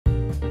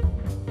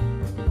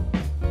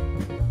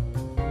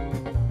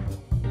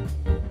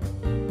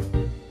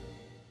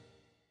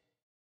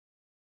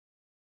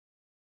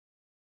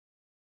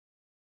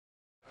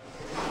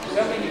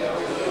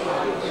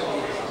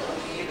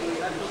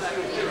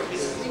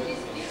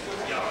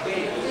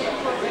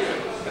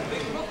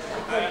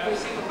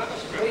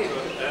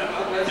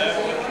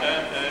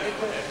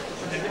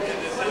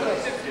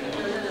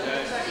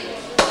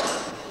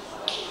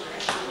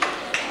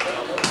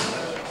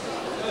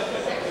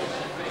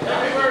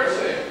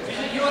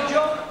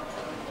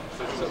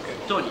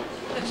Tony.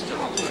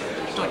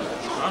 Tony.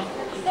 Huh?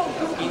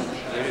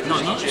 No,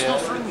 it's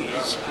not for me.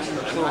 It's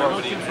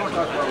not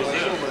important.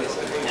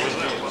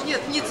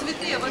 Нет, не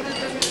цветы, а вот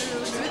это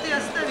цветы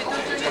оставить,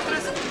 только они как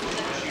раз...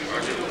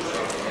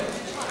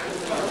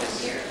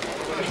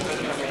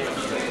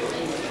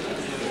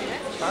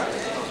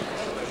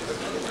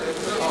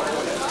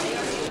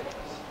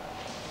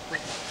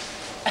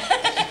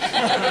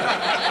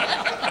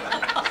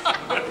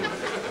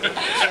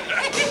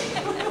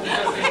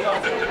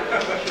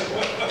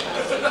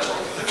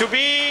 To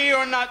be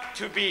or not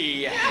to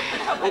be?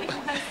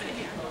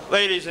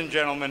 Ladies and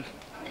gentlemen,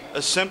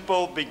 a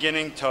simple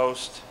beginning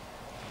toast.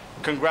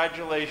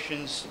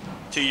 Congratulations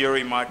to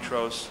Yuri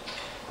Matros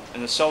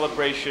in the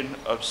celebration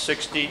of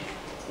 60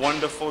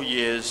 wonderful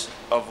years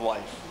of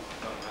life.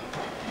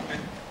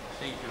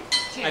 Thank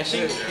you. I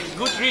think it's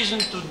good reason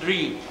to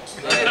dream.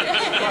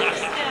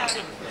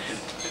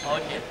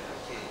 Okay.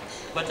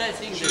 But I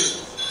think that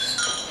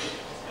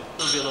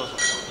will be a lot of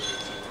fun.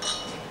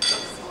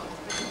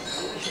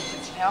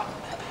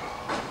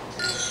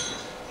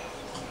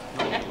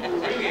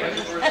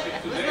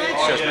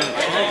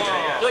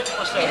 Давайте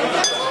поставим.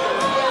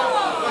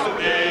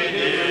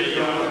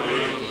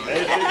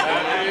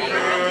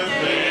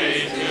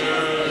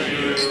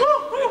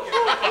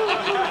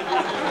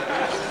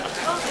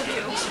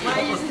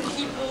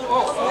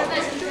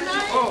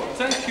 Oh,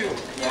 thank you.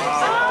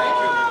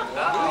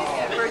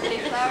 Birthday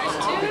flowers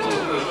too.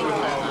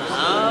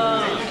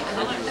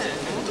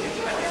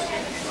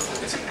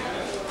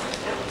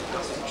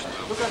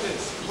 Look at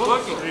this.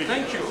 Working.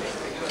 Thank you.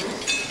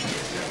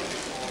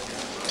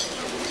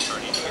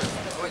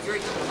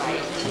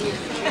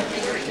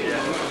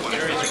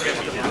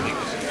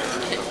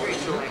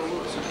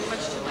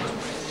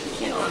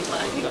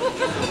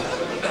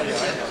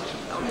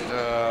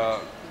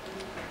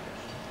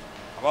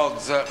 About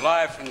the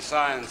life and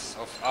science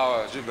of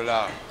our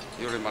jubilar,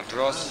 Yuri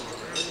Matros.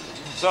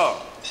 So,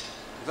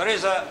 there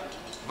is a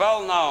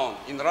well-known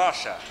in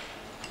Russia,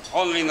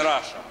 only in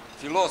Russia,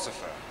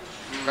 philosopher,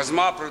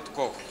 Kazma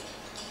Prutkov.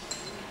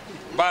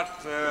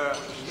 But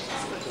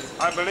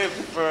I believe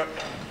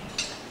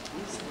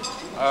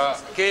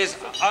he is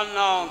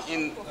unknown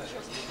in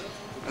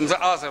the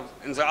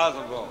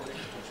other world.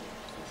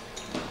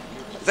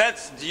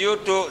 That's due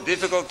to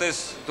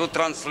difficulties to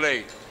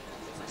translate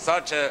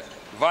such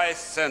wise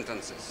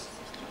sentences.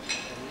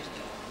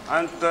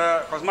 And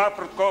Kazma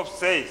Prutkov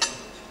says,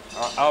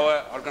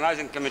 our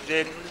organizing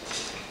committee,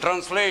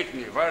 translate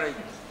me very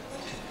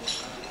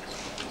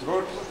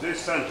good this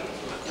sentence.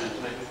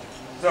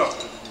 So,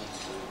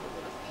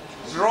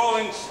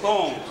 throwing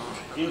stones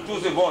into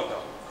the water.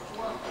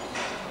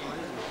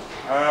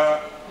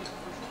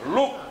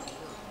 Look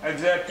at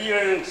the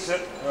appearance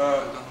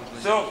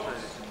so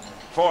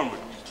formed.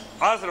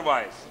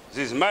 Otherwise,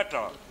 this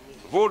matter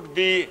would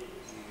be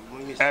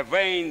a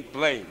vain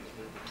plain.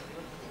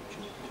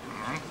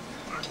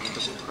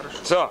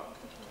 So,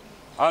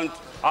 and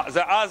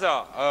the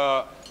other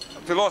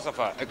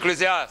philosopher,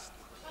 ecclesiast,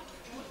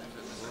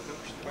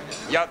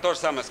 я тоже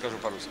самое скажу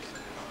по-русски,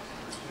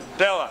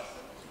 tell us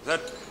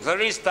that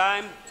there is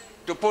time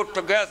to put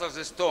together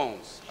the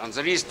stones, and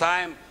there is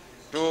time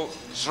to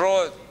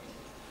throw it.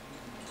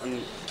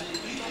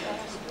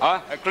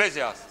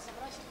 Ecclesiast,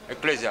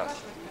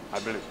 I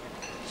believe.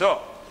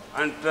 So,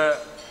 and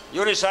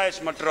Yuri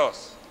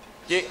Matros,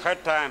 he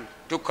had time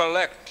to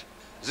collect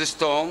the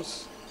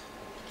stones,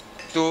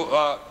 to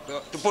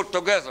put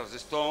together the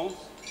stones,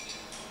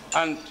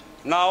 and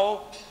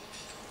now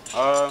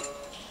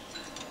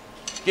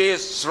he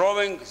is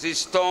throwing these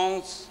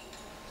stones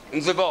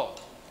in the boat,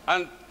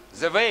 and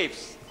the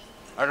waves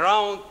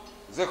around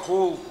the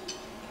whole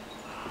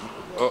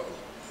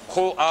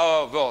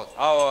our world,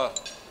 our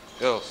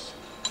earth.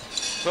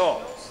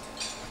 So,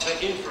 the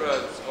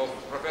influence of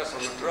Professor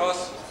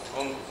Matros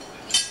on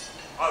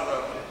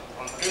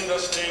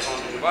industry, on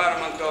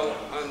environmental,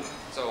 and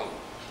so on.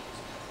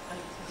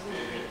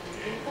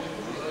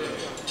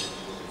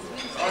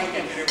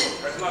 Маленький перевод.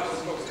 Козьматов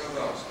сколько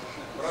сказал?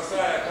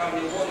 Бросая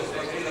камни в воду,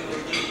 смотри на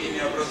круги ими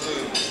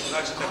образуемые.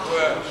 Значит,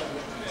 такое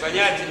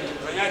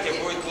занятие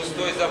будет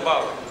пустой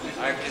забавой.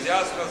 А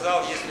экклезиаст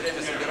сказал, есть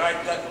время собирать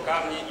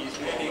камни и есть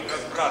время их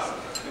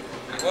разбрасывать.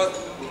 Вот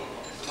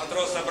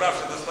матрос,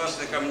 собравший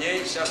достаточно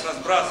камней, сейчас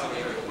разбрасывает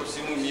их по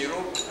всему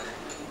миру.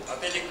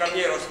 От этих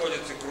камней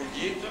расходятся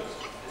круги,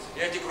 и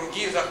эти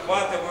круги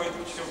захватывают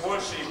все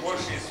больше и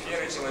большие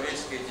сферы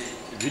человеческой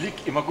деятельности. Велик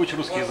и могучий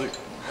русский язык.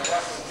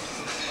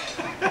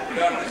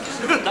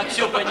 Так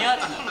все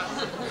понятно.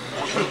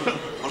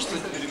 Может,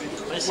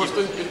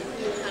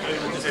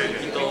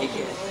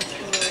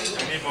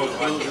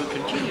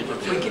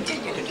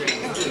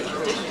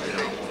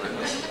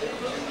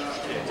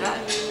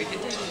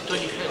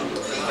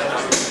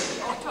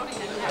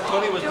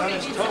 Tony was on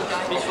his toe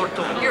before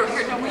Tony. Here,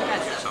 no, we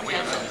had some. We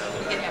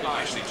can have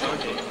ours.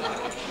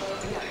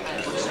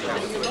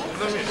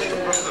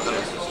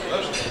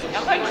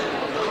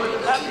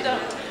 Правда.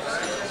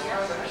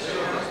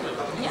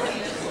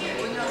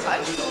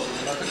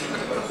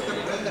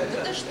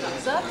 Это что,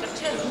 завтра,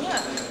 час дня.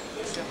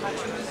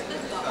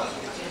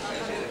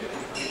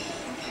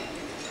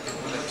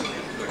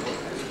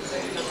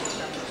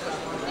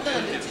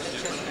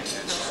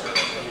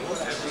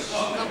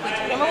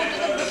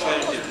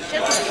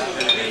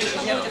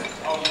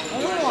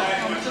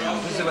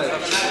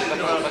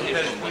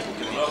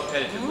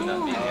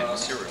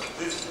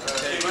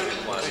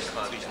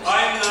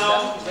 I'm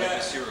now the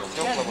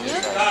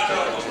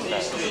starter of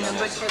these things.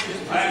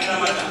 I am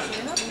Ramadan.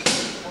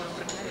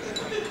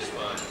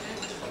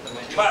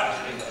 But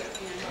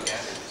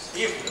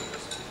if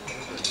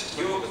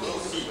you will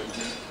see,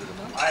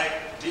 I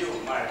do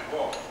my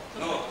work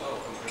not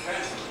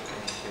comprehensively.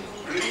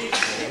 Please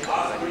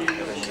ask me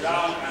to sit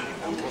down and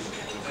put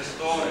the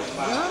stone in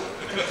my mouth.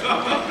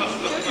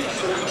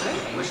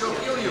 We shall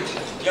kill you.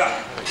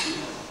 Yeah.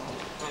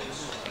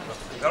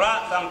 There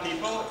are some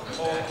people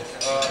who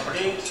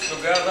bring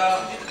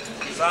together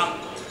some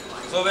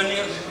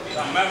souvenirs,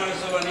 some memory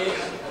souvenirs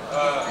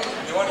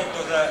devoted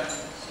to the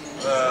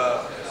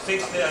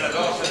 60th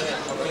anniversary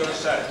of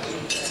USPC.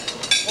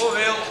 Who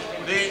will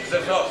be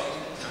the first?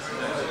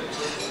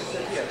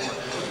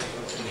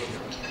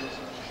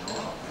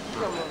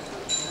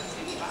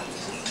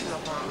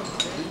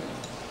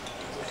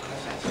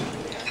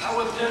 I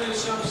will tell you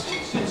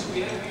something, since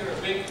we have here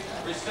a big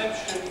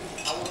reception,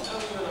 I will tell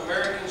you an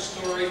American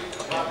story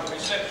about a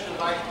reception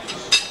like this.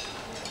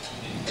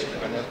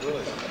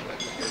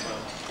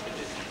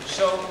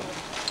 So,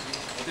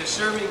 they're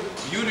serving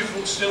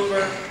beautiful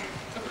silver,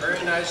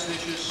 very nice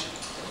dishes.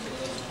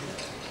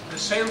 The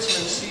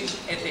salesman sees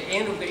at the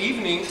end of the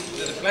evening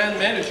that the plant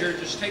manager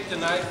just take the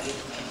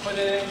knife and put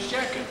it in his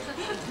jacket.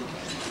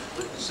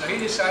 So he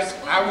decides,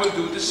 I will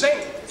do the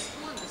same.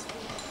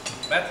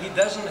 But he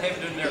doesn't have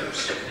the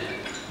nerves.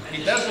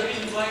 He doesn't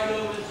even like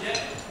over the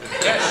jet.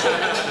 Yes,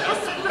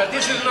 but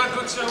this is not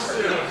good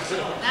silver.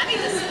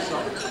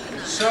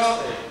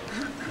 So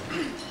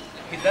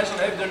he doesn't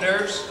have the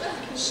nerves.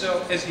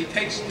 So as he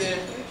takes the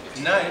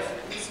knife,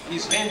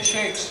 his hand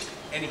shakes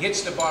and he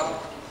hits the bottle.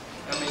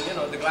 I mean, you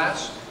know, the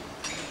glass.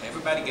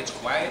 Everybody gets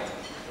quiet.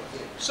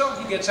 So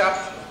he gets up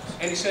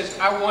and he says,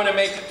 I want to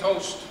make a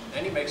toast.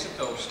 And he makes a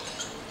toast.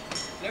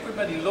 And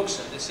everybody looks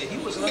at it. They say, he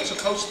was not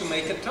supposed to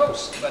make a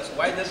toast. But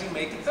why does he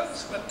make a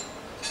toast? But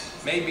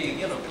maybe,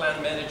 you know,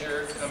 plant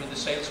manager, I mean, the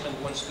salesman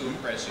wants to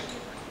impress him.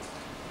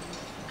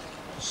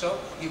 So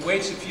he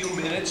waits a few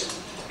minutes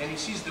and he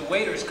sees the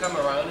waiters come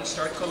around and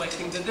start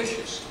collecting the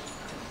dishes.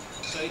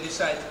 So he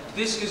decides,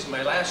 this is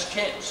my last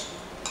chance.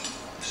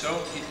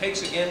 So he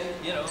takes again,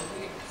 you know,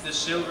 the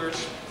silver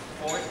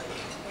fork.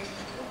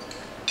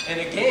 And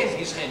again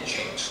his hand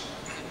shakes.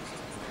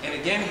 And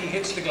again he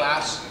hits the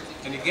glass.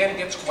 And again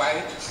gets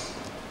quiet.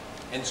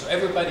 And so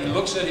everybody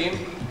looks at him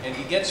and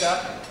he gets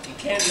up. He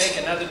can't make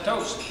another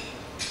toast.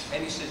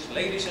 And he says,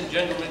 ladies and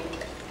gentlemen,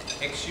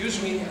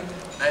 excuse me,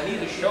 I need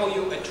to show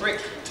you a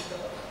trick.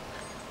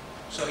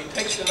 So he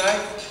takes the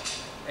knife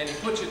and he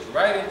puts it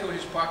right into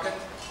his pocket,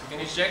 in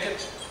his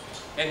jacket,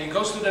 and he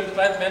goes to the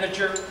plant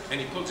manager and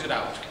he pulls it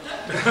out.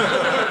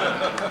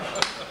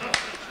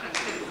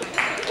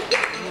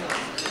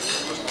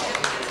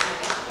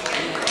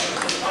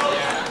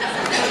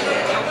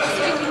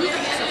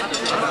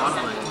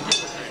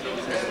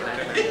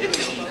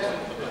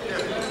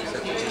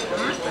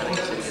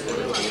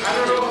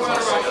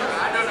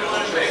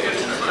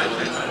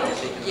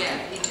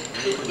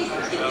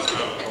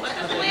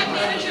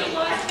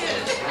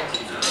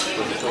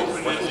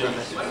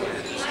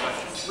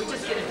 We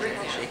just get a drink.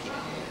 Shaky.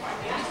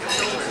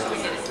 We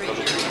get a drink.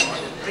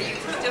 But you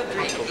can still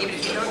drink, even if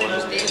you don't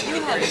understand. You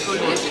had a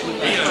collision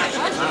with my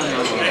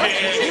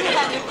husband. You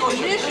had a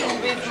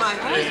collision with my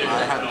husband. I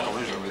had a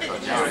collision with her.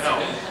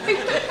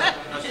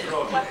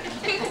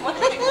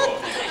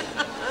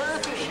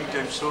 She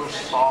came so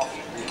soft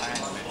behind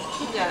me.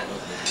 Yeah.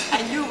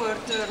 And you were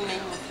turning,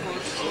 of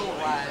course, so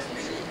wild.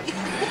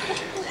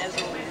 As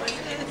always.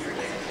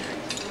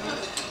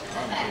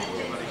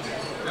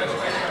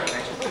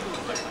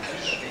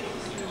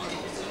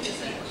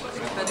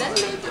 But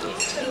that's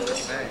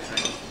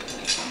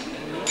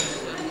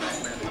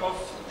of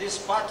this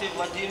party,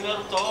 Vladimir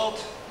told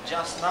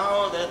just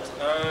now that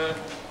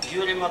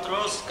Yuri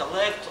Matros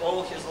collect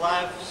all his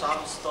life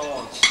some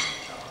stones.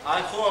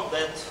 I hope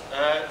that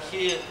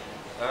he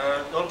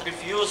don't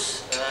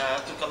refuse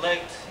to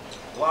collect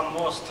one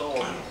more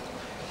stone.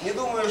 Не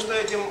думаю, что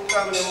этим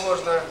камнем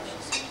можно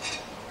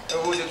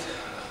будет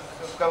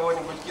в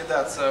кого-нибудь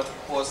кидаться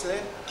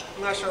после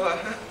нашего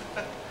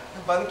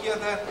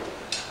банкета.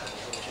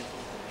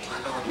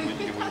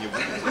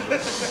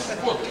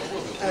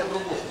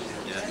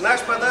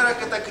 Наш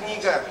подарок – это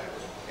книга.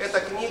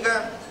 Это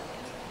книга,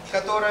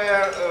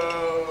 которую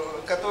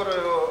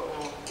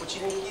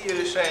ученики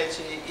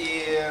решающие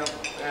и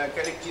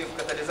коллектив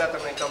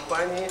катализаторной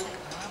компании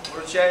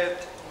вручают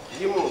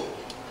ему.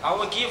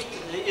 Our gift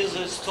is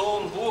a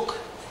stone book,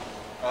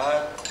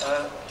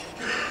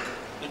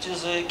 which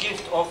is a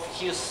gift of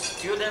his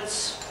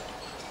students,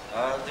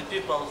 the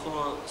people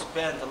who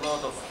spend a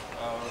lot of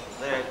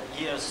their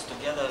years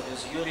together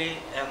with Yuri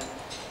and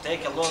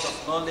take a lot of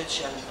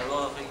knowledge and a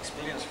lot of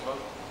experience from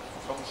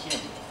him.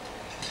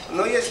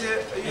 Но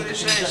если Юрий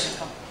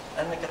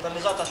And the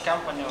catalysator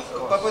company, of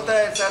course.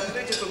 попытается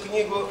открыть эту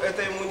книгу,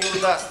 это ему не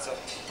удастся.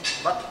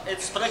 But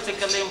it's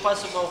practically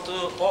impossible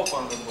to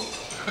open the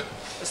book.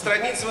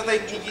 Страниц в этой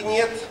книге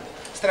нет,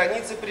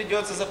 страницы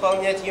придется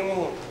заполнять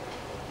ему.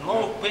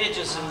 No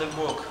pages in the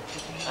book,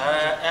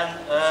 and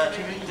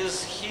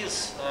this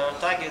his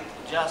target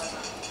just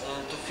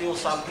to fill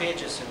some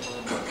pages into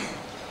the book.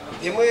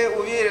 И мы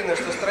уверены,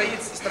 что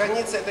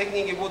страницы этой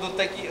книги будут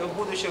в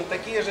будущем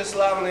такие же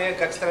славные,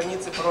 как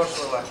страницы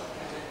прошлого.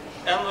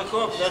 And we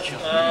hope that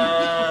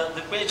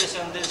the pages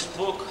in this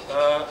book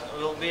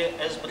will be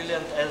as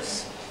brilliant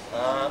as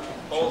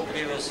all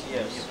previous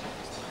years.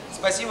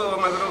 Спасибо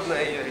вам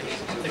огромное, Юрий.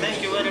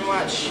 Thank you very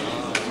much.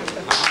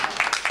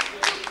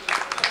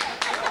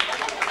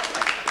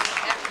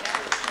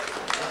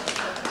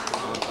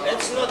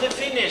 It's not the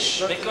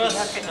finish, because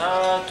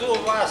two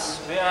of us,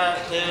 we are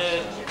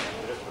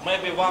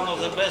maybe one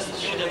of the best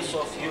students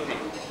of Yuri.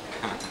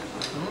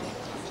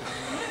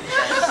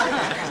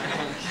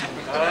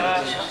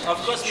 Of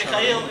course,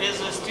 Mikhail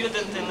is a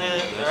student in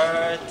the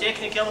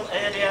technical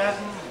area,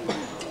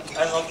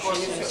 and of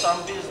course in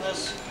some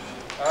business.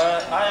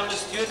 I am a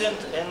student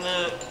in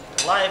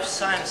life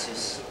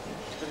sciences,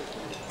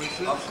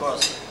 of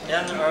course.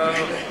 And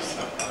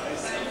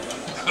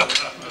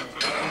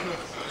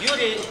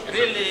Yuri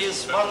really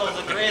is one of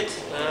the great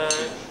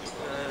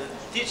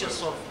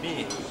teachers of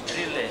me,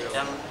 really,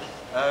 and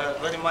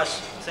very much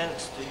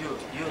thanks to you,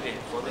 Yuri,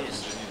 for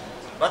this.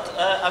 But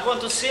I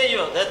want to say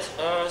you that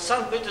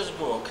St.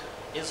 Petersburg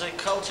is a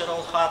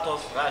cultural heart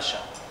of Russia.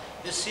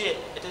 You see,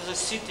 it is a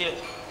city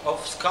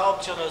of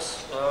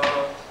sculptors,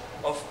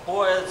 of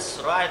poets,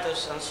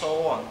 writers, and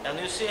so on. And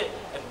you see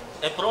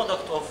a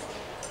product of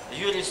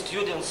Yuri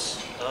students'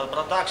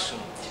 production,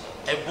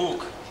 a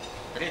book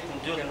written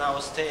during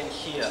our staying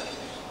here.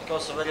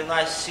 Because a very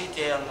nice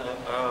city and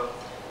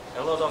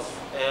a lot of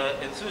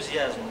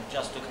enthusiasm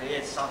just to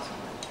create something.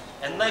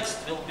 And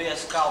next will be a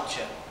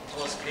sculpture. It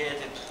was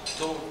created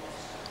too.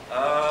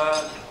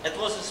 It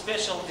was a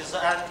special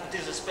design. It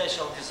is a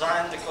special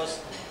design because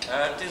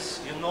it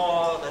is, you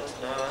know, that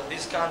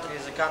this country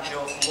is a country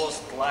of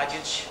lost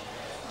luggage.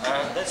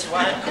 That's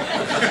why.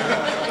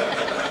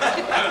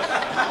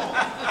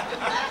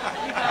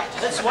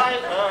 That's why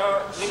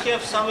we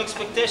have some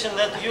expectation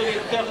that you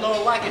will have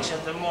no luggage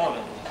at the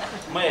moment.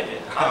 Maybe,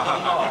 I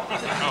don't know,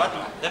 but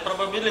the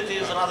probability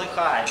is rather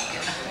high.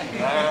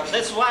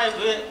 That's why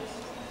we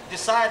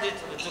decided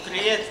to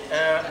create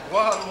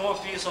one more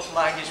piece of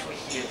luggage for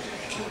him.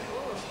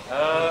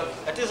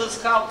 It is a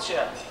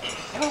sculpture.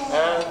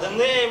 The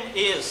name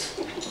is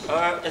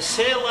A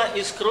Sailor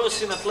is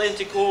Crossing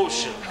Atlantic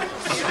Ocean.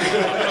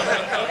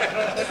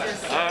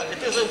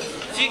 It is a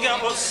figure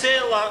of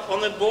sailor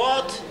on a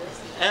boat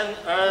and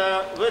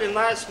a very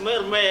nice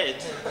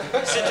mermaid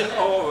sitting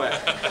over.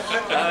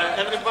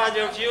 Everybody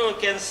of you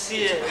can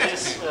see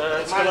this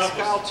nice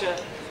sculpture.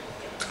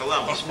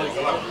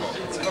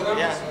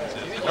 Yeah.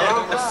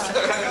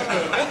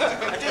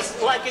 It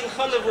is like in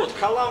Hollywood,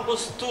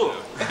 Columbus too.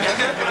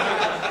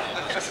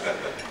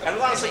 And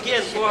once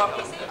again for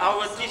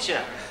our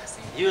teacher,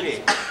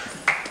 Yuri.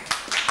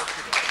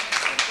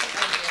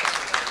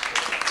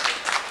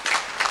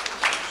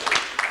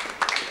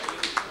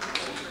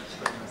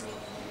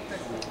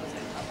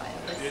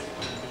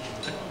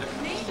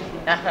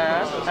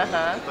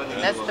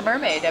 That's the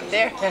mermaid up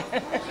there.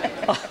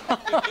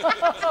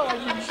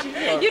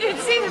 You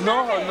didn't see the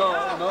mermaid? No.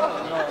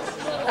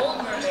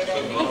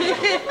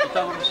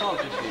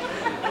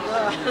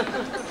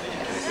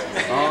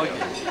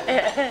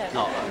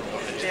 No.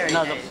 Very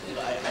nice.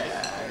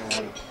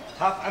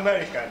 Half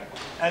American,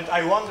 and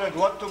I wondered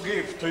what to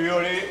give to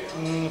Yuri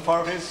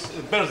for his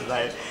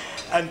birthday,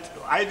 and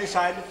I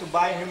decided to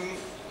buy him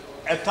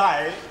a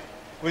tie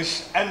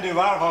with Andy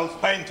Warhol's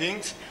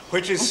paintings,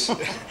 which is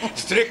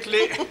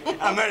strictly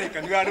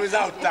American. You are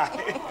without tie.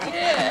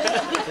 Yeah.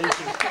 Thank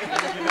you.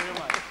 Thank you very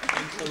much.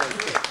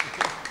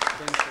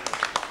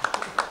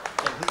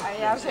 A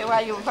ja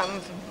żełaju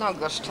wam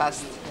mnogo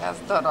szczęścia,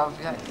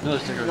 zdrowia,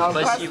 mnogo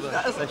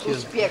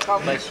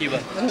uśpiechów,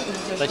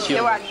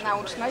 działań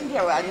naucznej,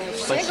 działań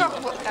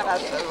wszystkiego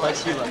teraz.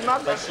 Спасибо.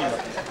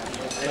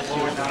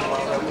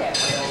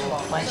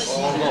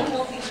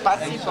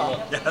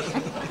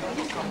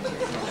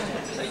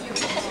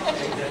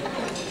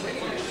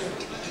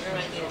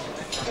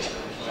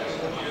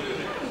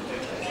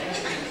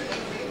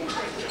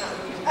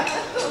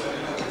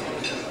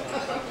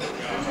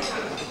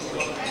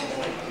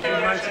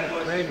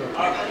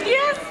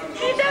 Yes,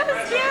 he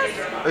does,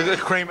 yes.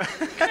 Kramer.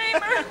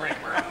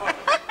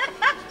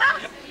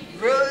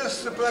 Where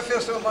is the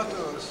Professor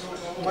Matros?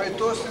 My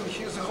toast in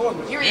his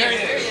honor. Here he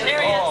is.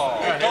 There he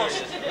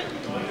is.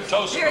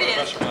 Toast, Here he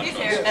is. Professor He's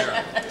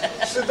here.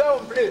 Sit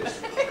down,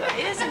 please.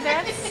 Isn't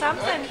that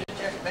something?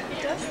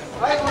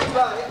 I would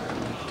like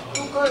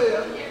to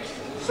correct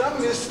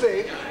some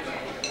mistake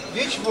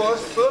which was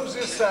from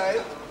the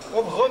side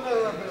of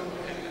Honorable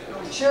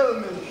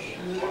Chairman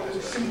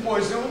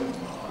Symposium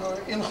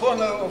in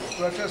honor of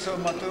Professor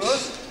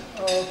Matros,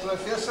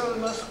 Professor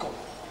Noskov.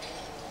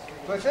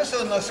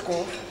 Professor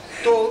Noskov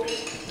told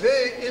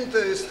very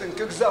interesting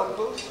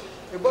examples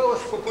about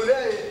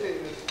popularity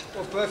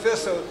of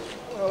Professor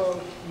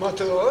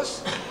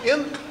Matros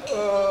in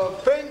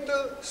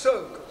painter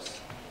circles.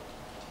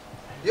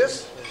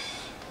 Yes?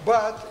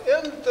 But,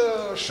 and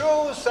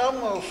show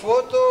some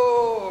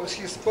photo of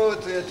his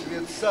portrait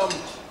with some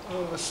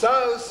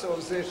stars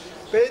of the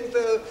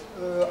painter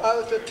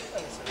art.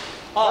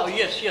 Oh,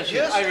 yes,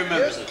 I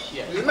remember this.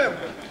 Yes.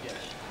 Remember. Yes.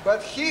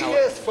 But he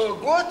has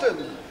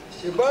forgotten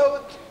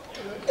about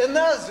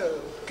another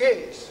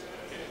case,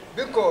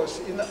 because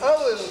in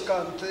our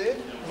country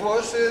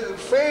was a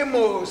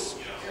famous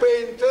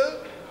painter,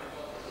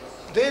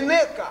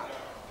 Deneka.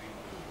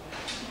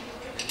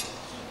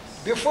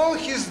 Before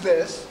his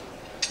death,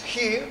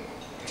 he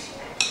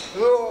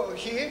wrote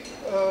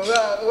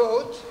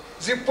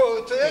the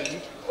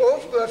portrait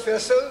of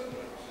Professor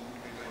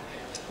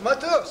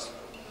Matros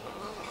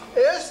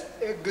as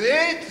a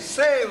great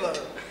sailor.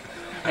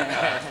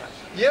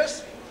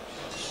 Yes,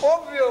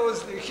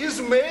 obviously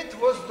his mate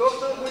was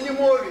Dr.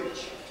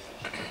 Bunimovich,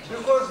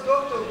 because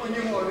Dr.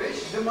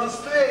 Bunimovich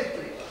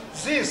demonstrated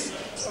this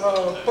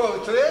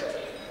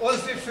portrait on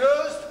the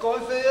first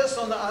conference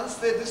on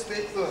unsteady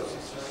state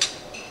processes.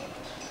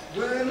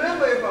 Do you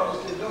remember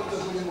about it, Dr.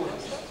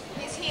 Bunimovich?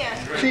 He's here.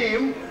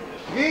 Him,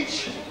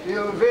 which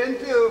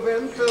went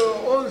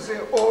on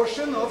the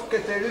ocean of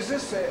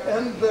catalysis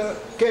and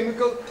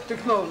chemical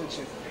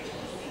technology.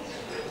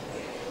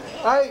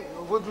 I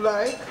would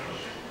like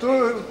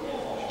to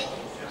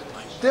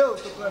tell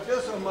to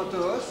Professor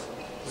Matros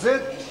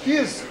that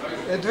his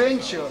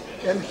adventure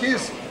and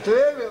his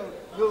travel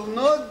will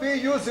not be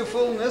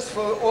usefulness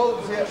for all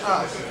the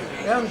us.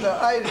 And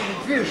I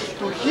wish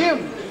to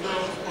him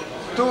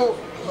to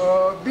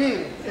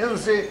be in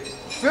the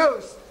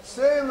first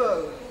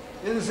sailor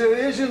in the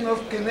region of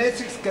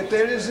kinetics,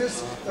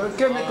 catalysis,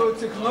 chemical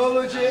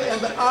technology,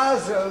 and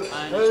other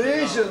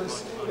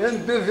regions.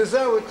 And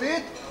without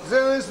it,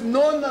 there is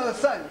no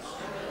science.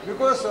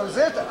 Because of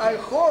that, I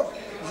hope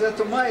that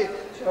my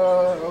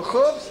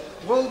hopes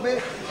will be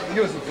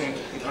useful.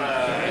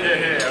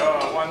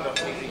 Oh,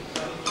 wonderful.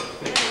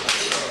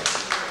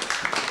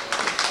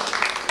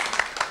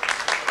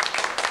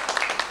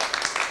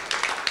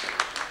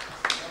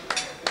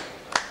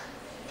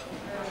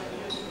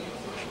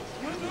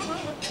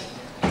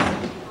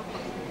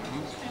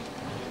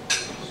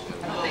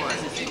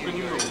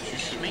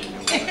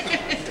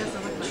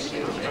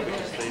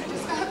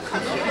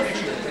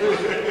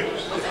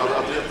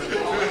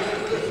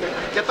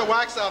 Get the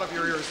wax out of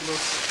your ears, Luke.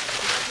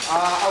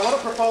 I want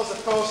to propose a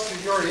toast to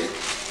Yuri,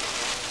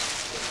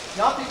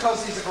 not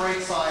because he's a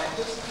great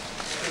scientist,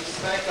 because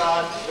thank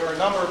God there are a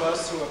number of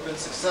us who have been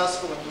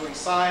successful in doing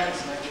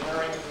science and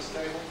engineering at this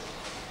table.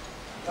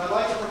 I'd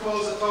like to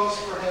propose a toast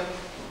for him,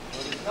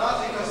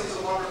 not because he's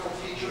a wonderful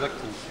teacher,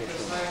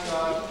 because thank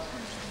God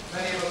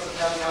many of us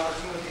have had the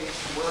opportunity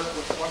to work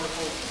with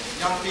wonderful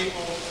young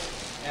people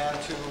and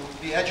to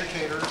be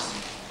educators.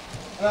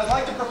 And I'd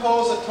like to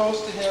propose a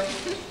toast to him,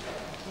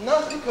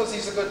 not because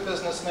he's a good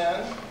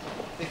businessman,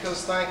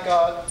 because thank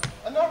God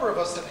a number of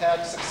us have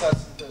had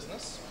success in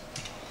business.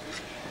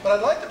 But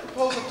I'd like to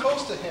propose a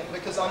toast to him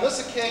because on this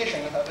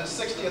occasion of his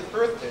 60th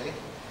birthday,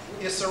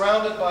 he is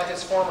surrounded by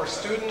his former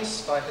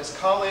students, by his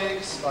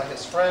colleagues, by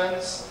his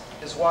friends,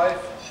 his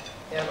wife,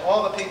 and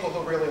all the people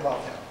who really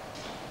love him.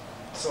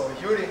 So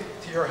Yuri,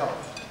 to your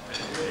health.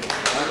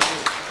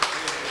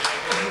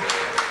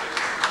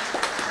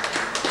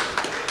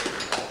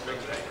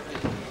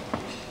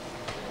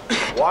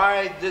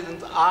 Why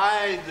didn't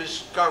I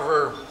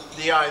discover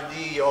the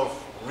idea of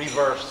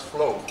reversed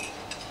flow?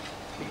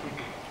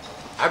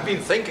 I've been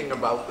thinking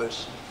about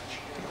this,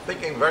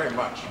 thinking very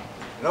much.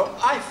 You know,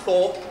 I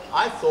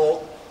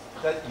thought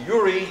that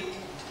Yuri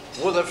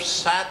would have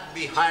sat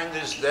behind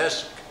his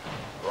desk,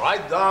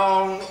 write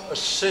down a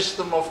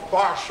system of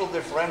partial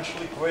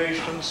differential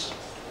equations,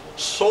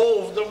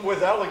 solve them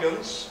with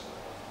elegance,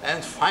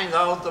 and find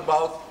out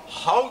about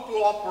how to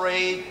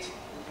operate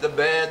the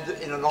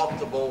bed in an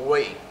optimal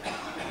way.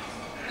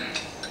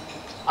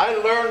 I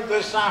learned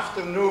this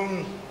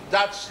afternoon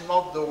that's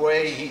not the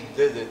way he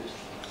did it.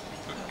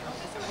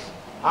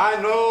 I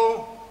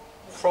know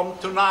from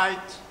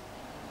tonight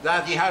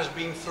that he has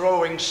been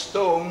throwing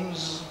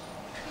stones.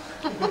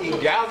 He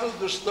gathered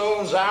the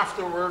stones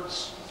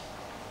afterwards.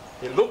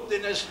 He looked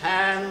in his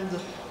hand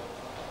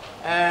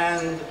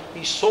and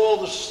he saw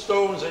the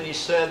stones and he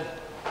said,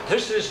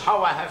 "This is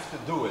how I have to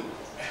do it."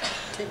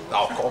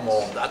 Now come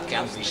on, that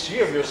can't be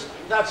serious.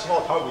 That's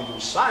not how we do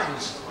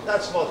science.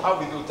 That's not how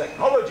we do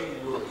technology.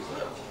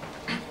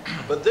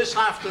 But this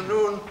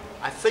afternoon,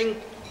 I think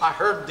I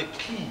heard the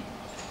key.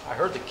 I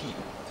heard the key.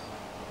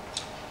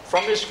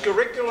 From his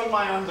curriculum,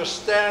 I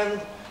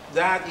understand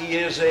that he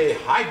is a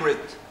hybrid.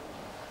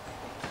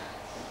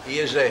 He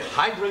is a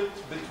hybrid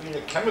between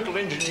a chemical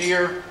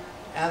engineer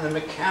and a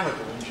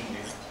mechanical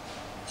engineer.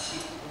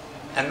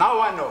 And now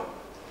I know.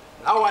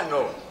 Now I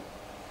know.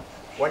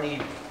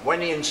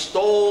 When he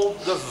installed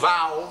the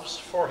valves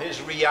for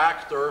his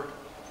reactor,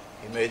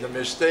 he made a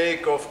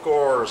mistake, of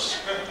course.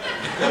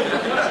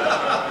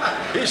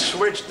 He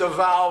switched the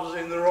valves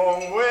in the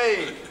wrong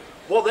way.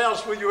 What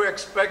else would you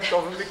expect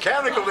of a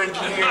mechanical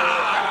engineer?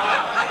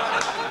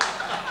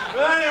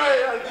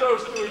 Anyway, I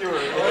toast to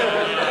Yuri.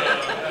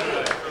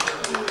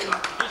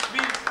 It's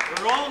been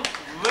wrong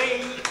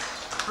way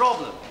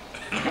problem.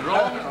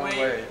 Wrong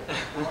way.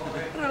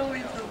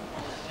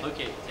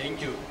 Okay,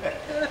 thank you.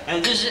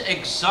 And this is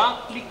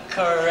exactly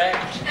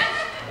correct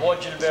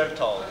what Gilbert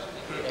told.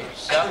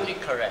 Exactly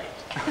correct.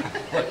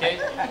 Okay?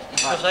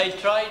 Because I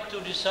tried to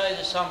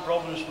decide some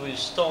problems with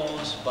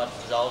stones, but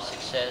without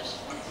success.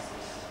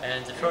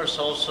 And the first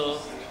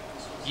also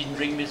didn't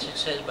bring me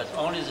success, but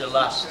only the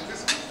last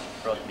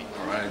brought me.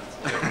 All right.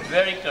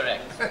 Very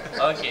correct.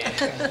 Okay.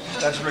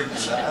 That's bring me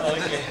that.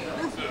 Okay.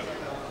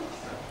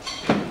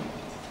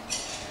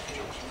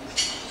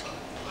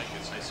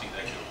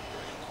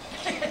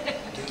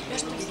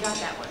 You got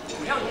that one.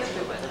 No, the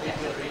other one.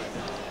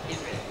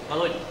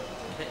 Володь.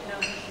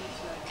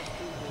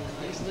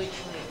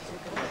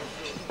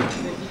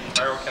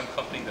 Pyrochem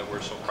company that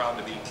we're so proud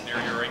to be near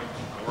Uri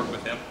and work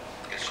with him.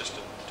 It's just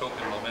a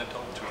token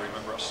memento to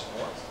remember us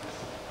more.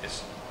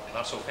 It's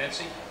not so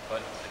fancy,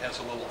 but it has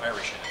a little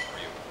Irish in it for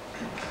you.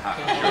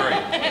 Uri.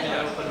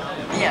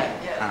 Yeah.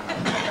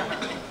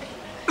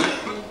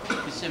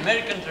 It's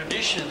American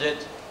tradition that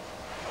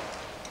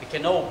we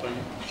can open,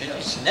 and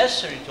it's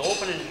necessary to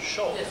open it and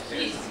show. Yes,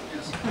 please.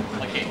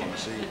 Okay.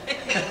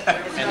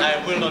 And I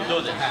will not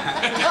do that.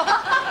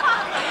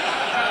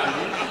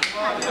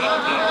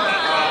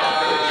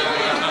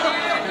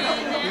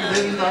 You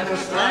didn't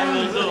understand? I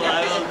will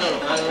do.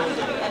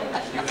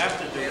 You have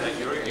to do that,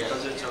 Yuri,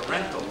 because it's a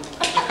rental.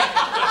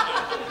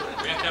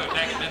 We have to have a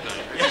tax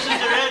midnight. This is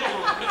the rental.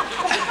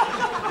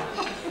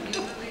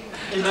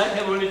 And I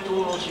have only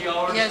 2 or 3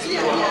 hours Yes,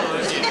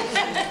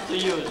 to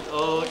use.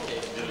 Okay.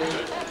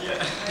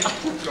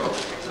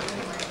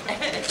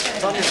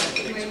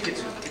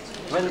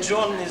 When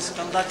John is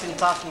conducting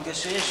tough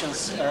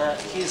negotiations,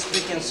 he is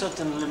speaking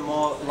certainly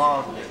more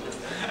loudly.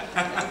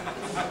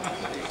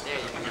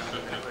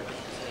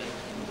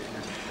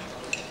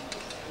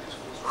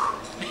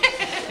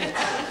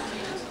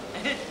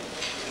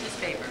 This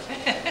paper.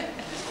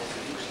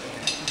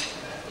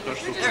 There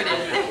it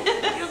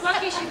is. You're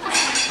lucky she put it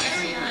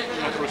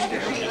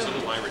It's a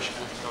little Irish.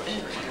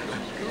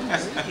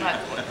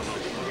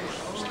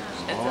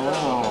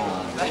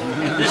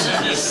 This is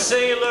the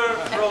sailor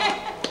from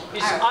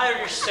his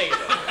Irish sailor.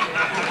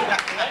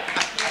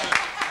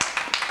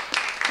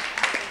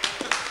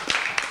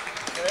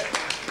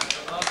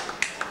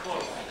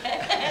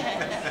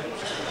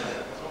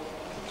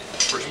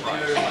 First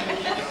prize.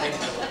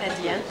 At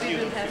the end, we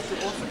will have to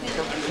also pick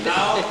up.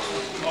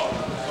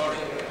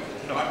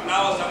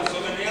 Now some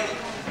souvenir.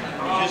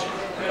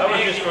 I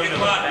was just going to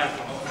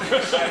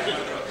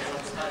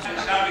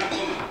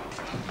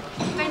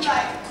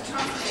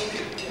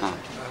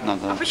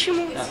А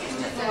почему?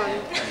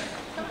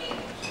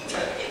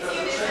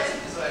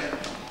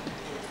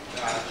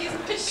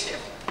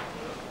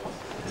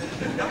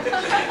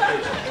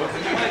 Вы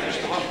понимаете,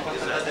 что вам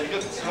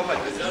доведется смывать.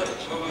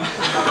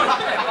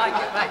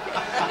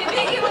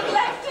 Maybe you would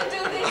like to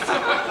do this.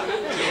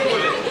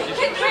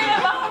 Can dream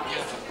about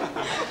this.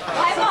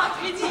 I'm not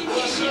with you.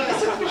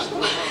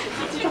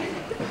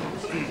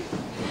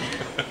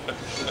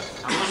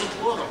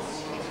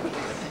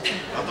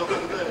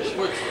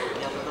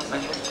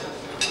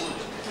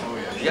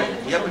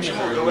 Я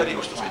почему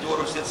говорил, что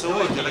Вору все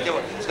целуют, я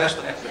хотел сказать,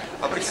 что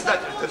а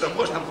председателю это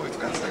можно будет в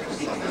конце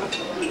концов.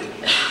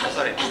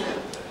 Sorry.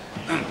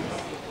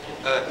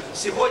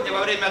 Сегодня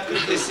во время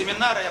открытия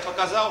семинара я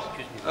показал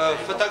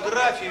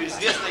фотографию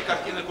известной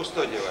картины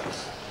Кустодиева.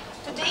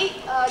 Today,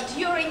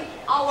 during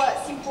our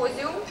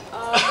symposium,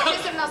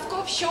 Professor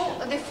Noskov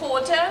showed the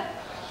photo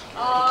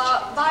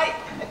by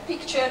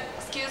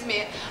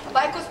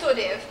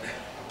Kustodiev.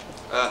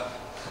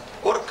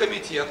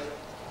 Оргкомитет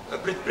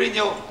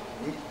предпринял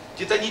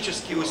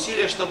титанические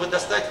усилия, чтобы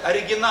достать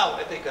оригинал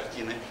этой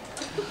картины.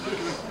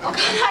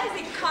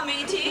 Organizing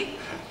committee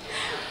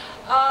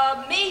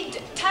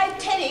made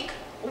titanic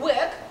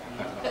work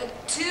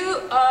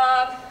to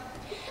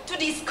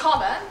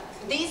discover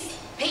this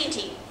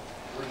painting.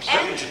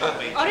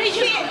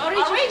 Original.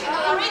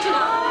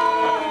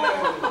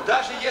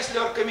 Даже если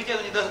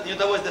оргкомитету не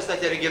удалось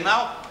достать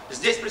оригинал,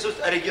 здесь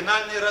присутствует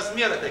оригинальный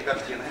размер этой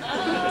картины.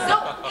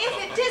 So, if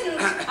it isn't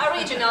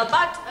original,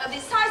 but the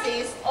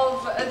sizes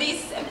of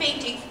these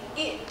paintings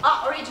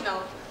are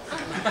original.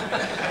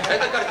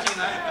 Эта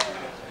картина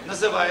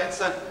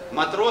называется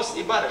 «Матрос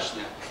и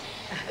барышня».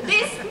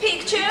 This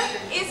picture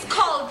is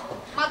called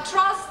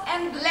Matros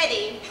and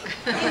Lady.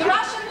 In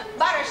Russian,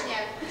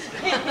 барышня.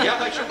 Я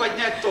хочу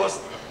поднять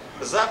тост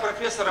за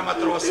профессора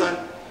Матроса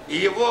и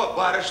его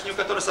барышню,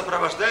 которая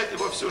сопровождает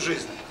его всю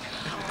жизнь.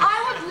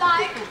 I would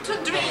like to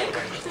drink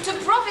to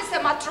Professor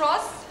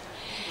Matros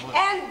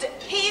and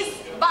his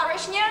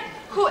барышня,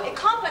 who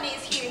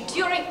accompanies him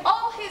during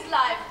all his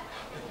life.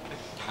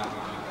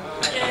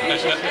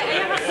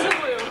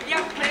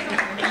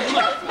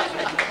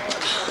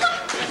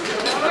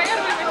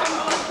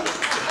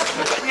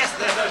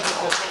 Наконец-то я даже...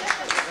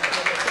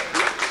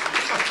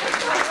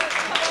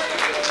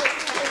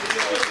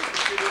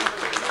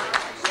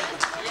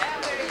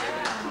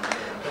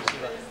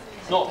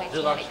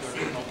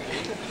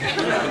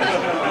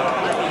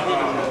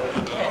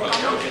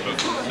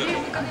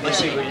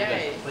 Спасибо,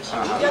 ребят.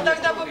 Спасибо. Я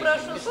тогда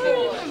попрошу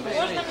слово.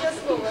 Можно мне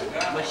слово?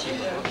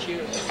 Спасибо.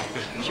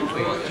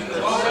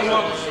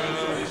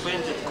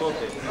 Printed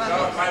copy.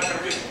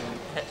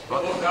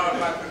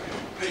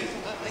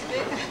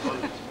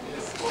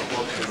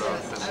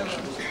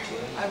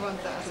 I want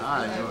that.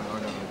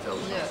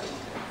 Yes.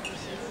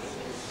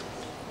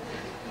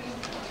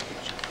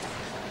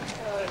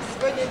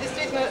 Сегодня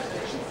действительно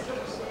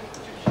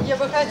я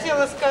бы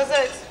хотела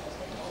сказать,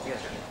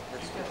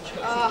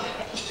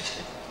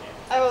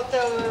 I will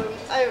tell,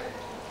 I'm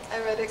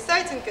very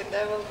exciting and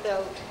I will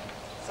tell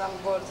some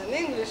words in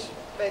English,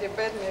 very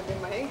bad maybe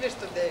my English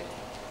today,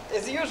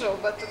 as usual,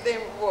 but today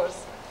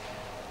worse.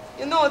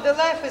 You know, the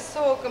life is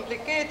so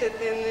complicated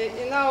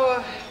in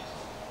our,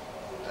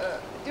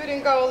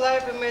 during our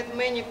life we met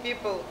many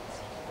people.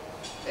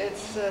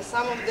 It's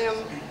some of them,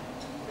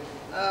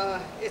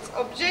 it's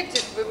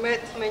objective we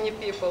met many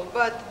people,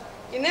 but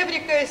in every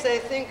case I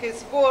think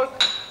it's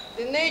work,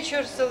 the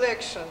nature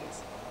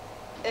selections,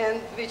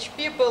 and which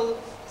people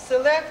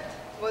select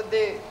what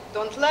they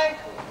don't like,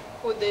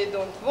 who they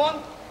don't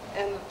want,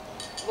 and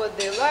what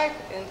they like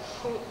and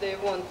who they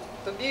want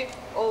to be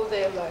all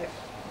their life.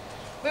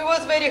 We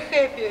was very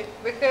happy.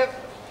 We have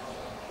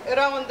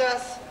around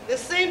us the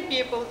same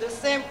people, the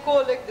same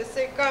colleague, the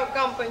same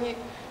company,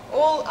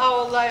 all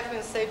our life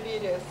in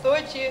Siberia,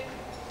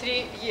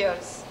 33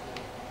 years.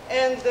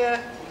 And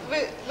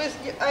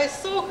I'm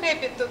so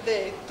happy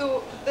today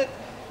that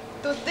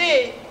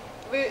today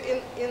we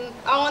in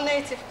our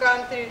native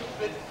country,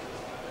 with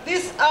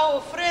these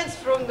our friends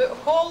from the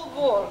whole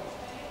world.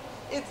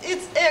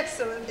 It's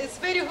excellent. It's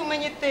very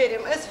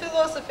humanitarian. As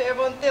philosophy, I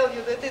won't tell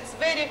you that it's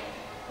very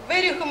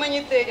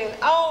humanitarian.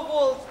 Our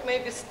world may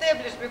be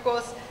established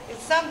because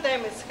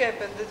sometimes it's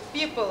happened that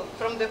people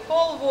from the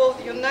whole world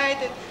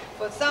united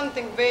for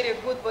something very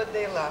good what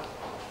they love.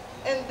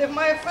 And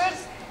my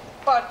first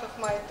part of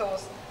my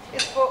toast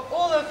is for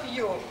all of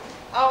you,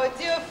 our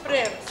dear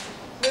friends.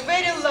 We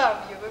very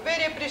love you, we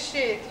very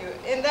appreciate you,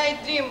 and I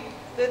dream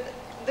that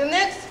the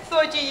next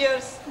 30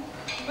 years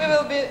we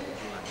will be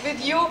with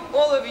you,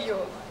 all of you.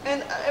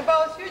 And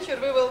about future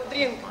we will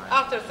drink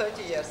after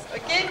 30 years,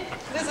 okay?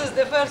 This is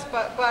the first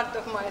part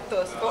of my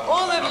toast. For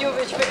all of you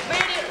which we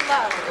very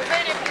love, we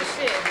very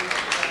appreciate.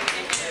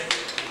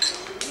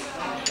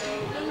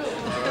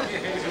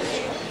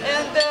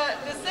 And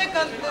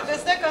the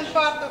second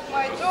part of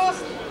my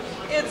toast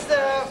is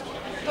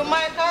to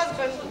my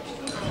husband.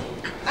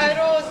 I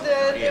wrote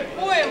the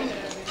poem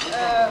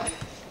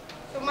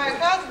to my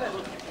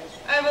husband.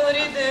 I will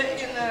read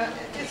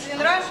it's in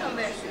Russian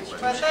language,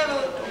 but I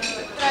will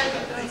try to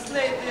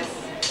translate this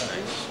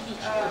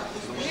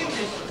in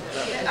English.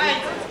 The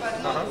items, but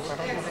not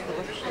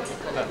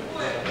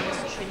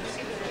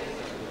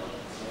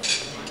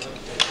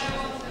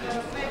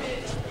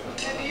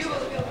maybe you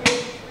will help me.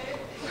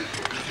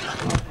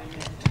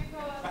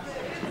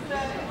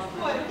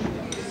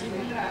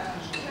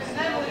 And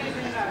I will read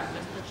in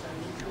Russian.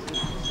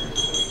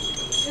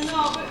 You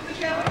know, we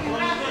have in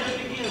Russian.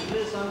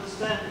 Please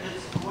understand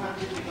it's quite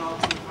difficult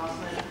to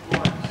translate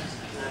words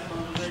from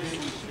the very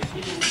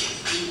beginning to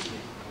speaking.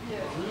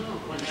 Yes.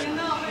 You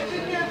know,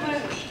 we have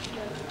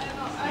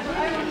I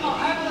don't know, I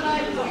will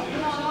write no.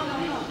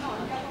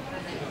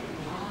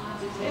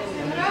 It's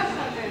in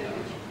Russian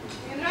language.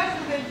 In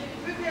Russian language,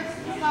 we have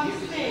some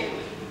saying.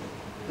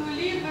 To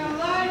live a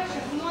life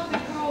is not a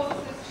cross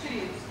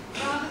street.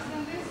 You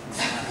understand this?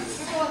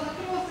 Because the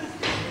cross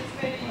street is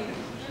very easy.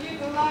 To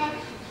live a life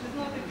is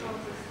not a cross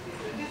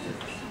street. This is,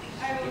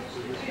 I will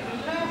read in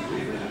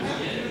Russian.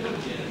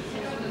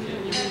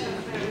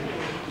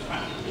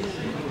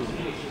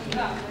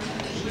 Да.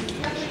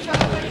 Я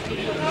сначала хочу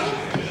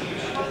по-русски.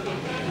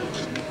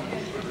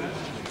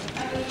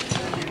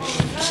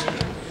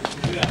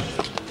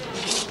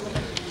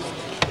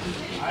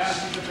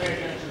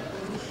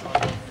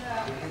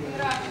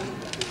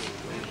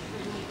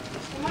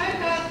 My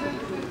husband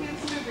is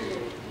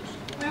jubilee.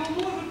 Моему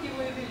мужу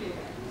его юбилей.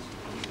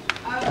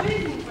 А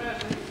жизнь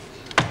прожить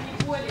не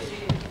более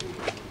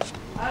бережливо.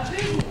 А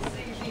жизнь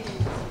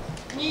соединить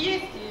не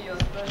есть ее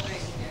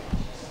сложение.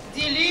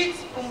 Делить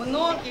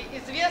умногий,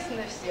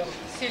 известно всем,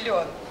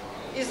 силен.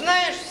 И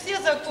знаешь все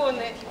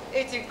законы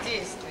этих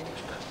действий.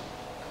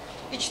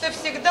 И что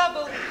всегда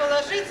был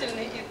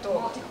положительный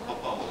итог.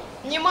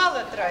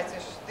 Немало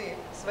тратишь ты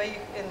своих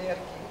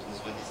энергий.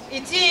 И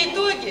те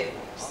итоги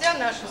 – вся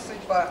наша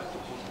судьба.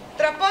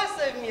 Тропа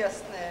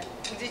совместная,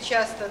 где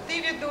часто ты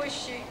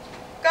ведущий,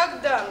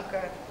 как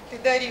Данка ты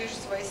даришь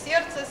свое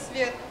сердце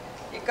свет,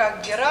 и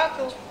как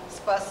Геракл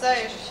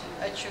спасаешь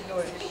от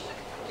чудовищ.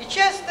 И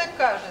часто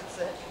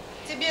кажется,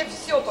 тебе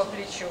все по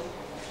плечу.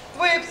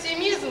 Твой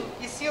оптимизм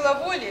и сила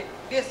воли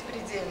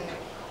беспредельны.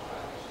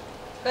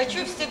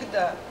 Хочу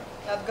всегда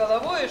над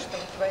головой, чтоб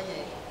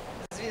твоей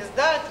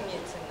звезда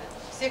отметина,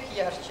 всех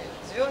ярче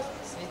звезд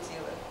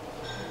светила.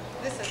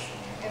 This is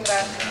in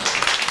Russian.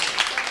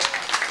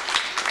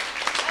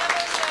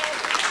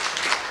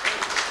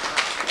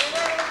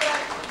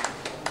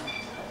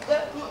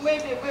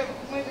 Maybe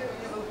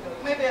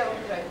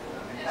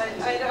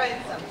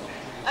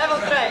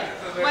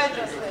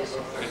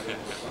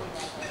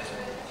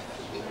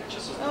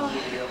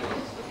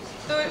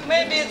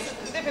maybe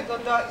it's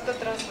difficult to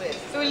translate.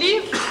 To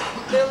live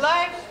the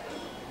life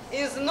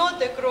is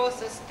not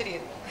across a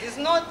street. It's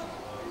not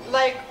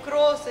like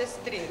cross a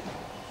street.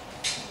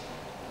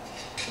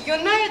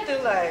 Unite the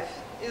life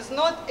is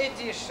not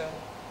addition.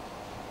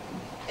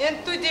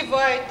 And to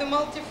divide, to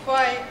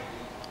multiply,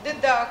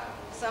 deduct,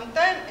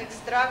 sometimes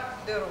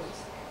extract the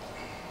roots.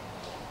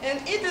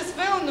 And it is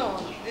well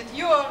known that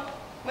your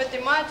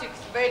mathematics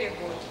very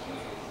good.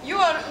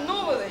 Your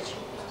knowledge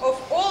of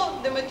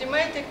all the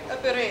mathematic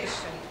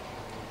operation.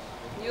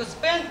 You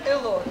spend a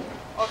lot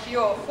of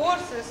your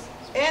forces,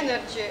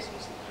 energy,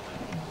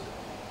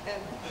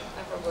 and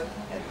I forgot,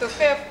 and to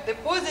have the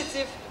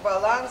positive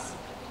balance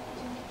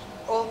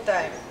all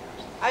time.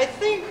 I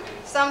think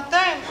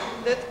sometimes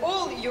that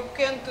all you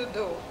can to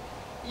do,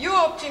 your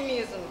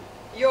optimism,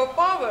 your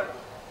power,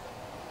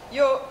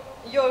 your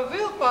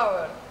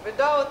willpower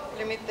without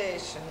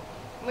limitation,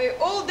 may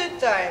all the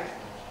time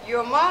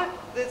your mark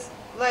that's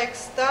like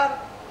star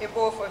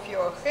above of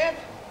your head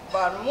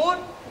burn more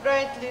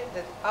brightly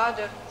than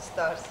other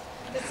stars.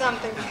 It's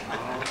something.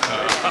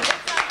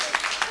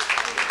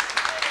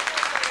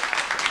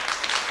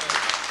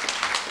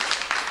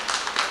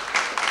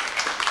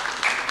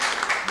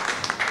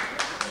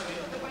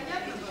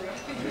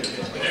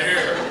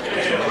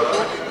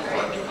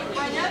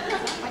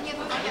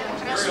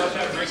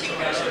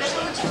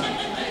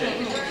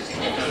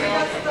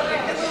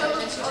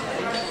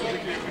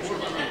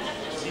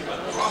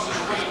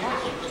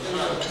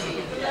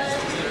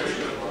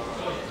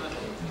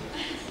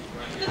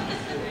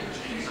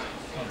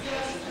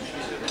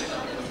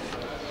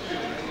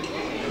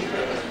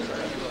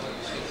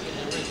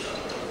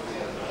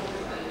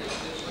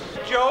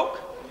 Joke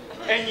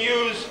and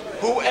use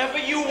whoever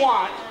you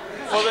want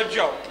for the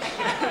joke.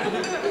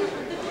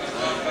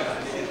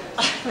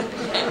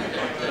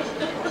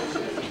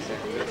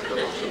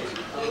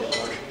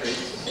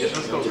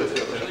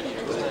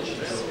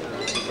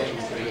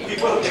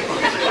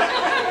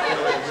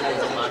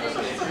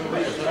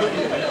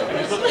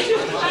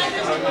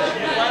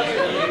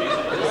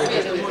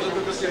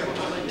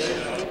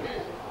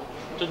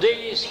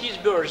 Today is his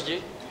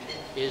birthday,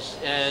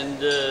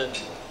 and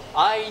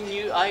I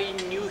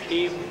knew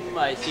him,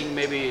 I think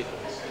maybe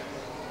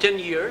 10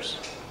 years,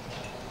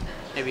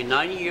 maybe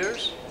 9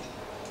 years,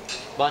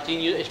 but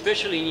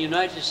especially in the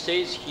United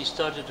States, he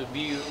started to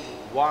be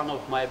one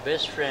of my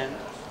best friends,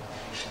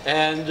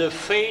 and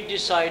fate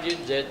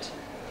decided that,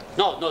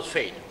 no, not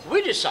fate,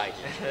 we decided,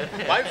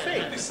 by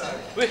fate,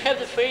 we had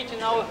the fate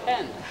in our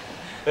hand,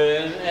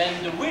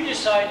 and we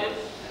decided,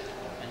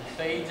 and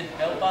fate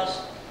helped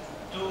us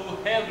to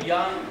have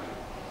Jan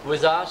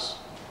with us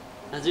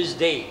on this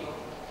day.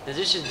 And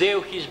this is the day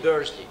of his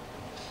birthday.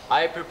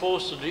 I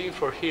propose to do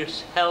for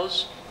his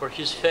health, for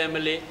his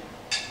family,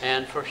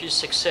 and for his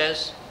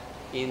success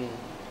in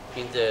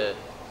the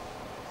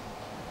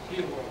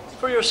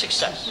for your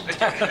success.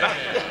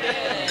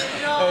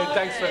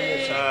 Thanks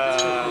very much.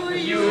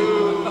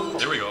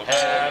 There we go.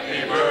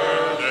 Happy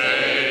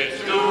birthday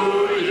to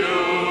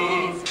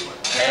you.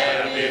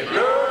 Happy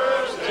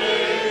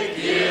birthday,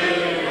 dear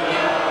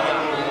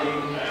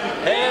Jan.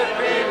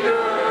 Happy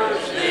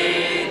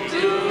birthday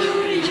to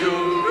you.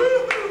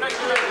 Thank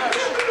you very much.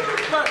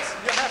 But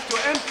you have to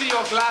empty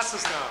your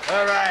glasses now.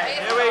 All right,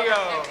 here we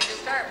go.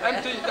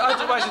 Empty,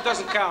 otherwise it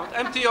doesn't count.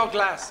 Empty your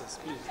glasses,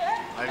 please.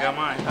 I got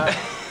mine.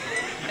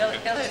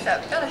 Fill this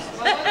up. Fill this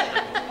up.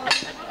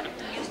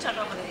 You start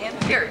off with an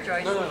end here,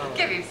 Joyce. No.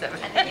 Give him some.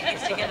 And then he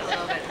needs to get a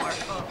little bit more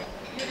full.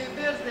 Your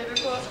birthday,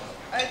 because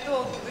I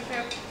told we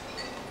have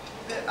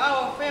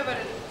our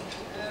favorite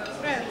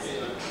friends.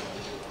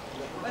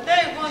 But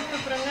I want to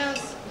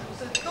pronounce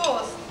the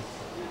toast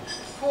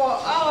for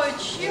our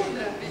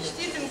children which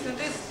sitting to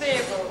this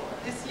table,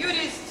 this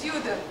Yuri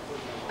student.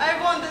 I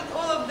wanted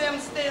all of them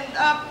stand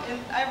up and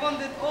I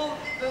wanted all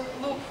to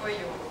look for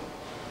you.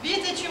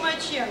 Vita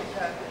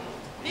Chimachenko.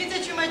 Vita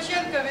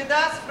Chimachenko with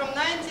us from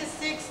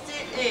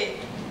 1968.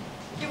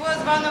 He was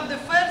one of the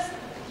first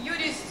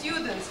Yuri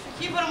students.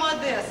 He from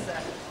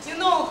Odessa. You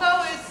know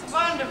how it's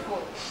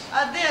wonderful.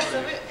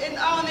 Odessa, in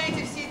our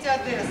native city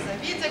Odessa.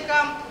 Vita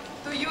come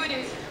to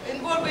Yuri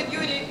and work with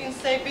Yuri in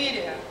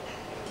Siberia.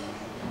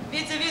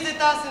 Vita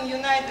visit us in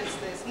United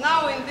States.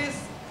 Now in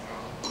this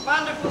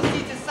wonderful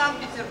city,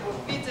 Sankt-Peterburg,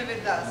 Vita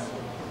with us.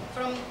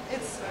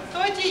 It's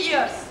 30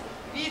 years,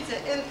 Vita,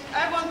 and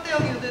I want to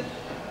tell you that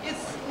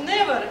it's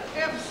never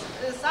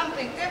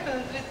something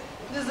happened that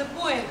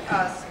disappoint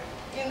us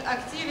in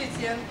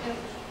activity and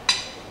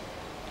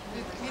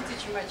with Vita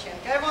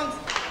Chimachenko. I want,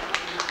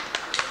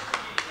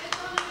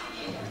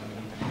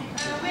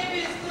 maybe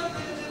it's not the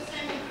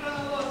same in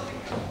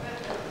chronological, but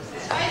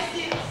I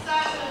see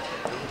Sasha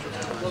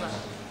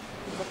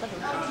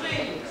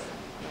Arjay.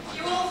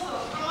 You also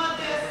from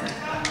Odessa,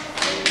 from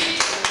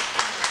Siberia.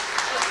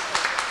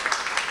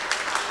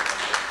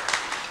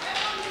 I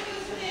want you to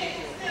stay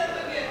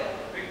together.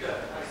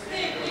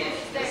 Stay, please,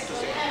 stay.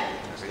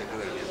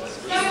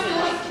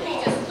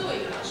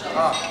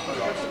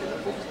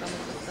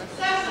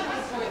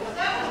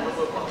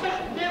 Sasha,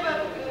 never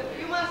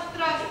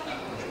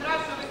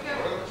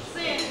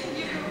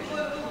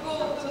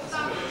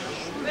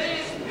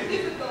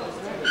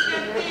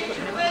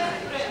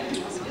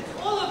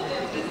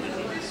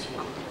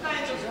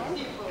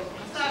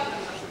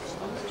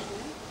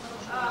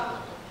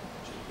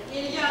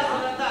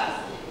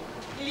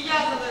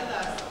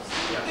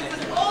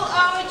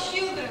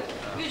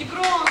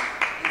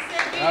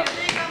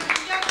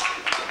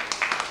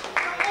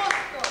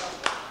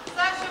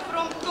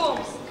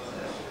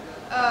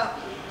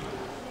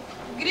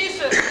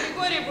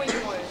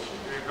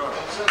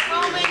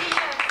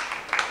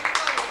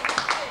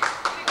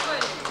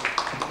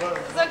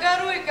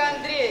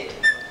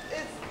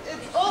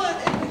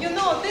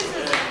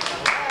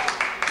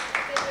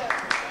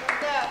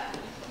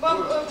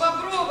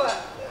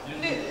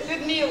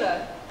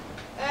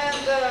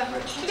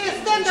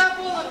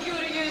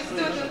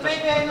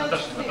maybe I not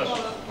see all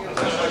of you.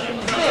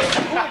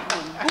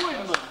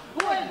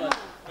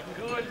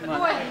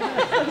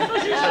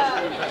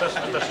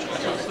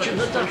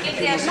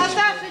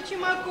 Наташа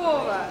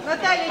Чумакова,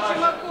 Наталья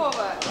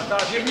Чумакова,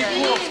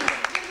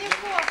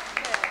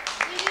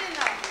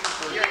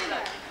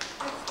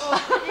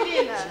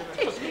 Ирина.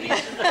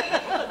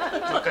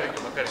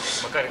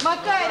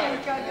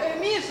 Макаренко,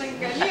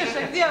 Мишенька,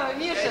 Миша, где вы,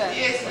 Миша?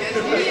 Миша.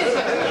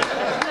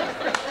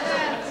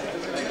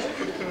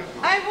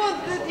 I want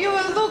that you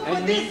will look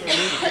for this.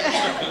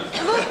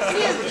 Look,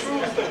 please.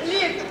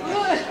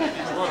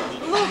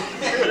 Look.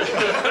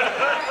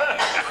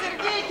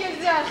 Сергей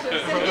Кельзяшев.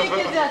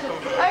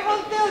 I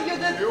will tell you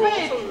that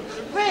wait,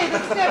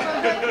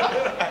 Stefan,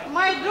 that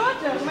my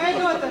daughter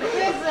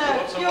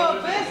has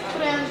her best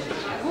friend,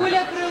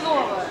 Gulia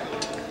Krylova.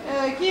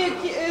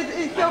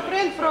 Her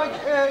friend from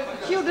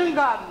Children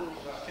Garden.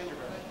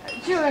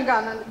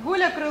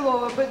 Gulia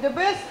Krylova, but the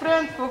best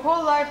friend for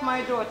whole life,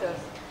 my daughters.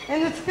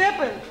 And it's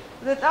happened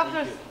that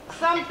after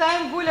some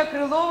time, Gulia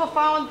Krylova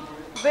found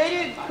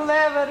very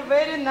clever,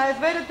 very nice,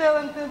 very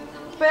talented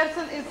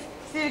person is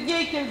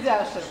Sergei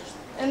Kelyashov.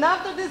 And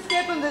after this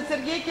happened, that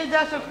Sergei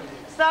Kelyashov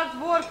starts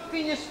work,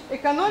 finish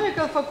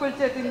economical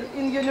faculty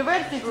in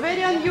university. It's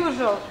very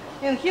unusual.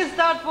 And he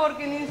starts work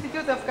in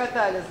Institute of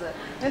Catalysis.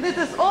 And it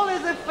is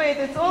always a fate.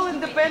 It's all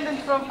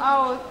independent from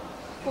our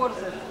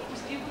forces.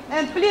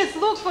 And please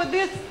look for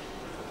this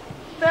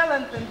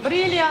talented,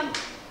 brilliant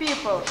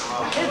people.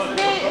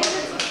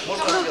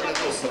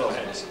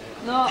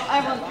 No,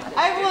 I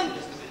want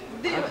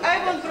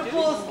to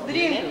propose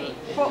drink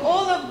for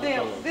all of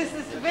them. This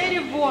is very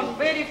warm,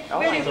 very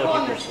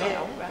honest.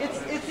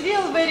 It's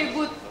real very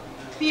good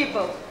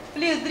people.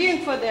 Please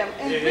drink for them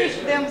and wish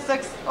them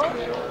success.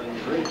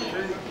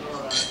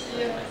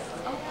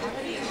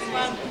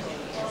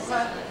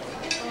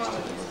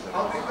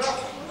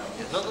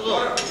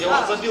 Я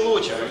вам забил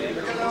очередь.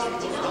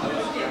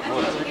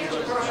 Вот.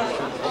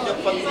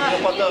 Мне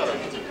подарок.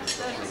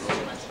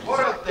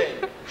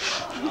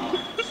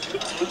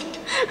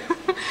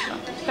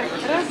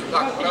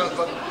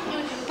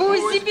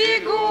 Пусть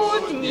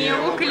бегут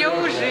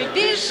неуклюжие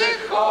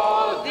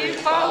пешеходы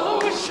по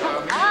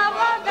лужам, а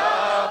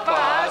вода по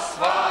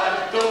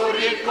асфальту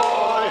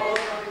рекой.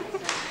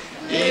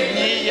 И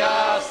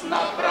неясно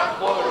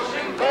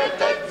прохожим в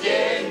этот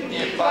день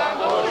не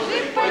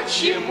похожий,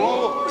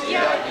 почему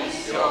я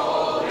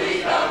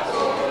веселый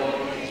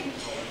такой.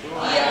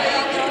 Я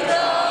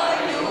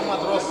играю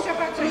на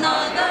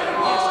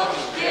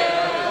дорожке,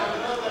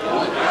 у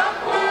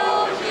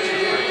прохожих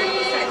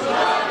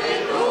на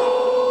виду.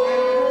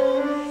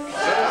 К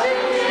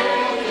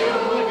сожалению,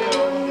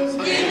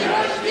 день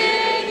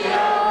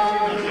рождения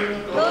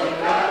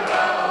только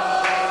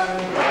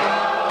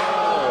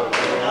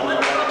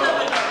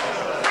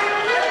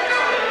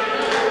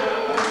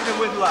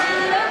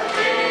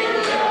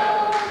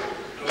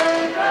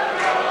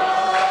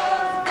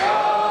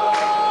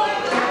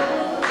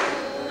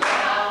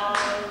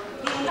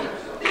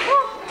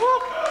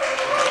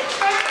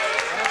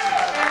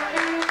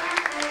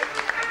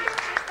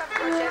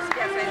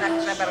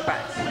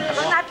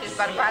Або напис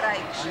Барбара.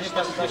 Они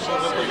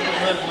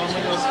послушали, но мы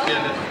не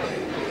успели.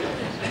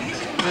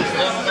 То есть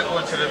мы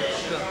закончили.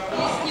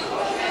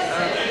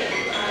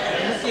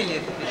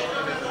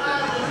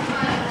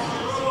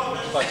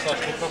 Так,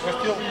 Сашка,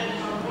 пропустил?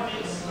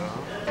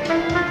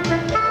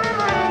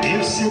 И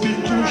все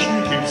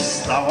бедушники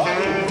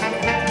вставали,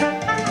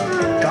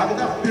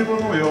 когда в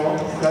пивную он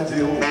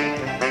входил.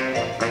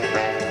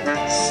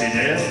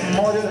 Синеет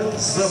море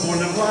за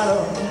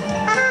бульваром,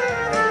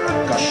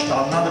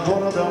 каштан над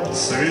городом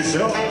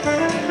цветет.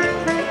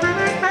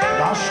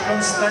 Наш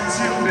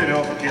Константин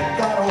берет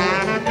гитару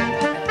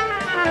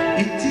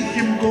и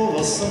тихим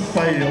голосом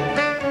поет.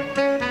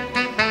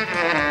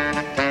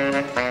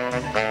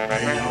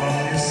 Я вам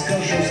не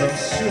скажу за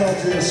всю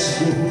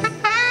Одессу,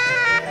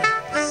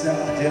 вся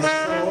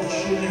Одесса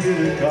очень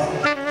велика.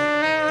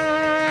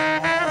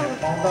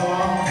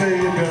 Молдаванка и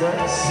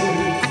Берессы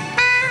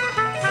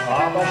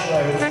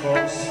обожают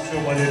костью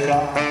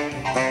моряка.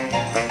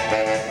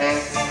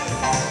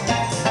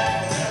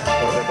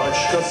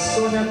 Рыбачка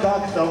Соня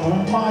как-то в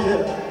мае,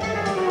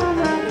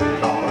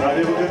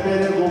 направив к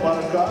берегу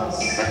баркас,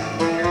 и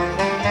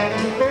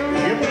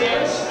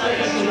блеск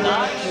на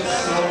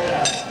часу.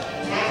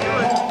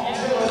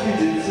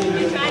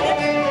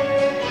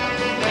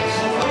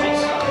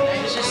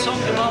 This is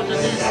song about the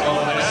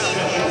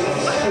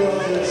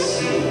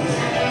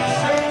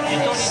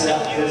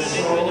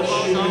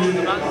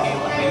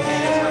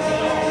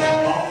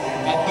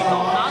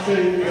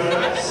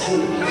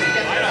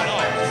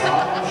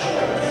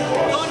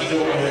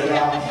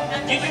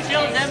Did you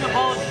tell them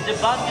about the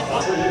bucket?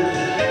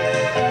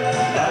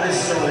 На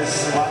веселой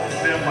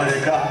свадьбе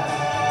моряка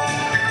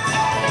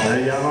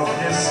я вам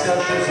не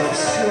скажу за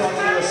всю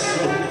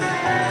Одессу,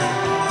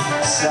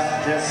 вся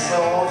Одесса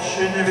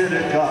очень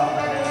велика.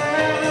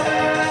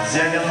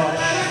 День и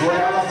ночь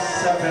гуляла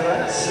вся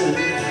Берессы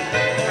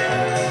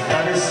на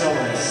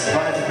веселой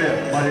свадьбе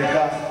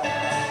моряка.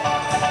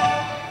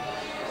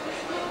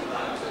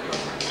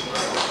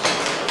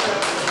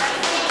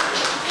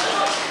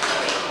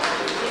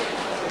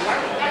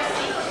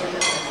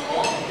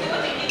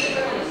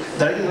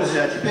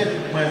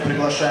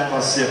 приглашаем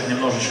вас всех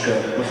немножечко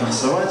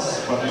потанцевать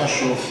под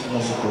нашу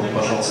музыку.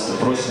 Пожалуйста,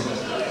 просим.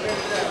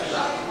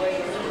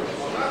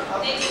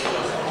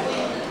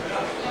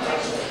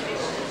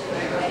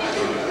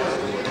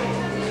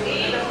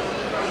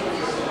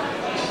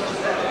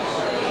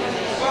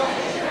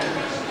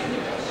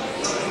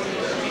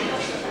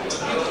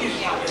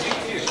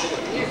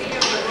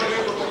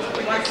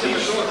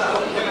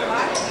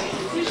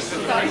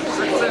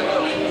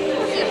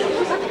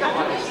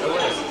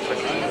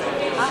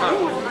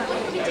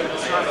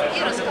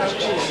 И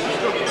расскажешь.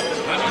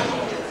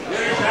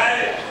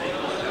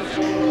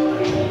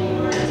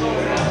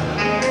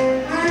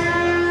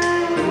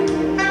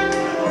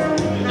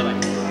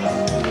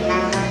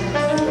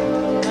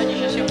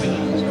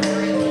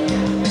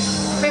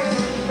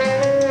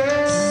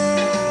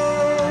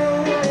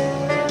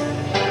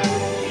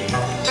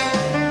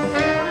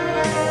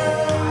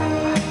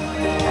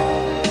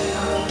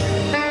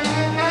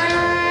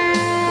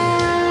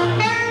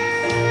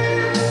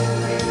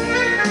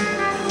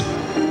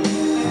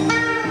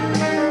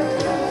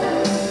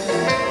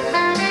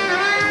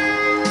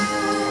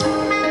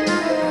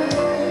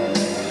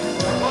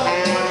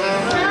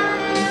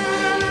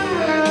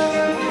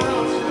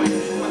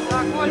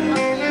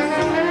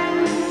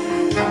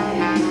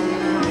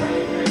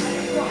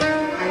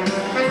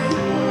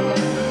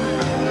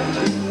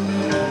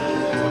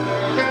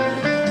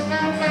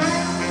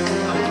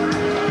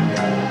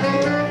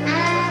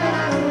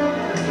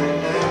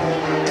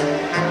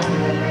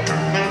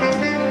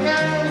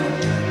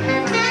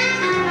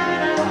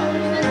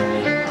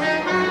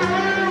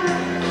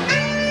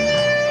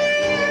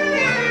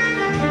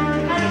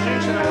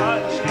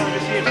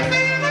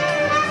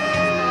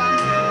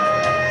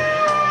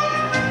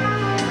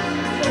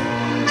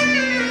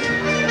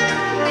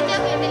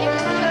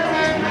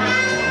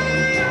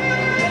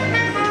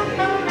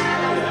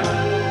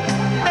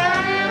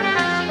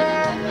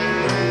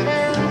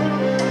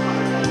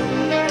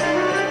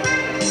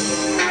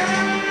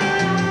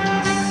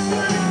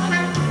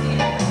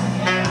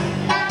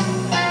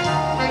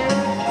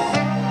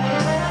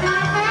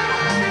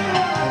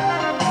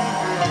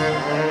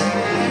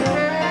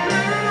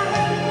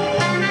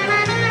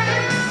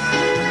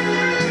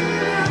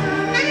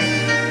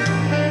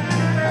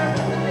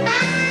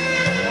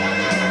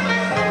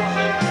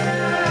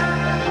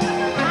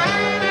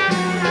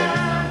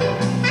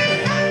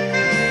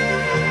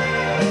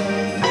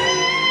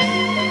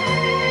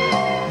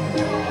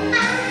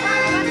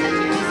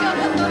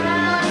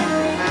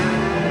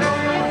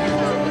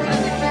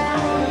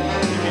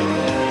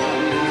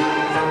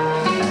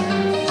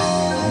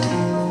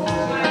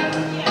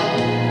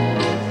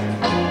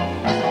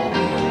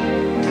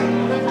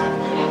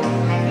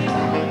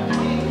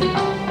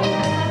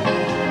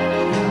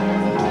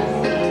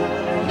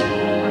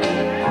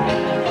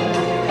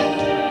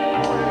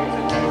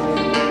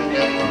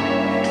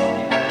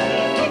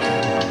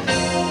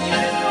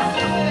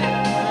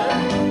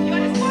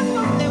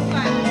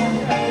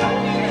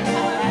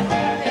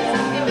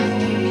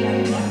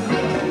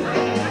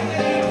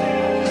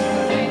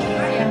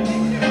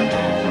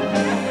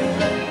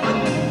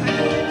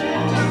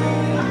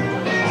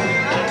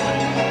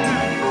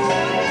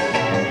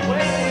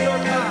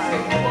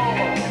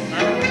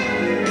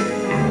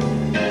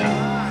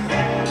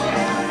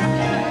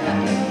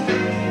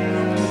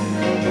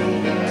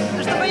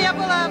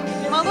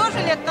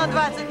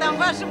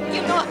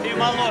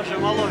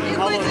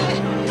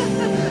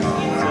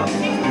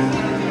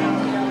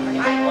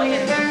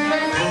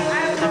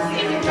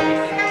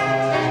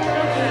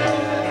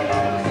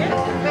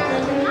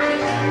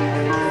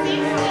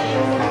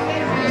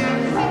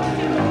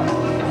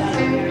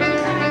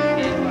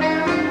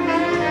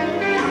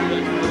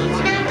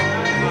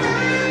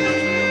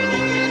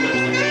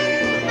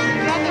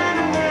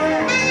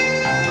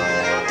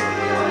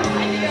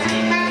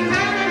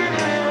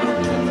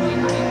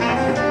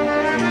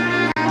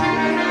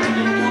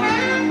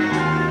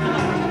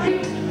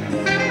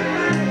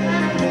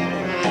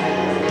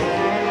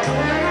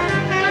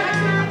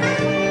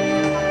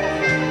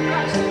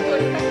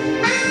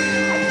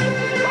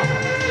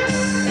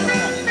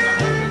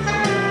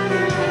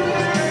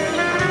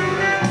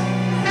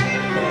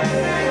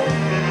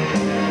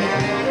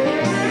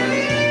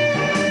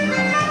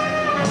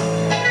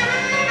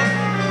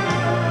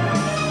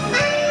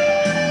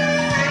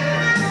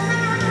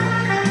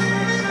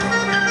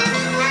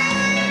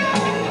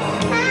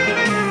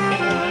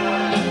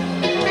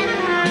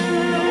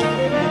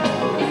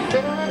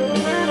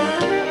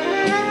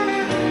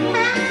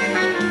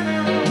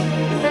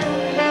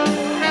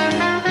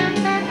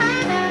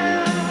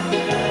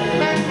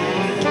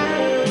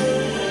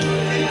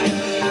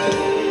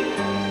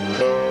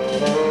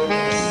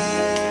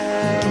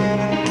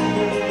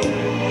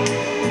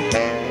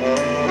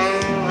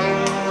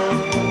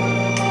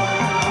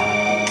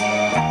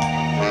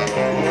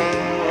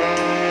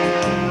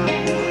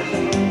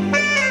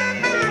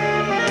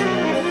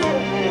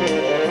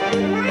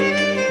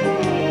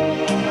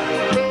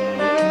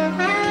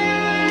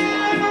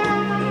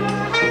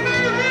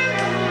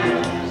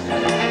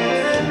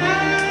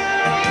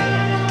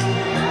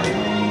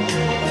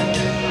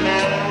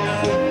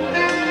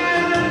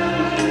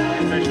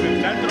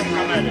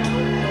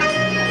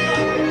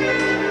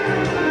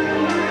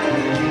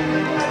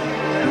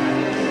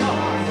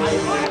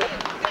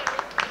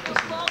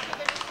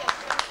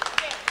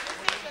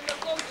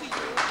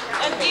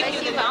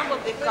 jump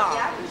of the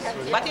car,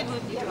 but it will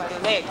be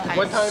late.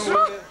 What time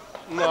will it?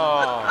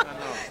 No.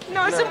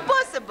 No, it's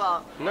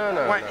impossible.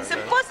 No. It's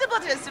impossible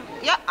to.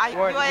 Yeah, you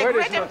are a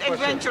great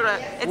adventurer.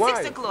 It's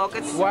 6 o'clock.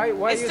 It's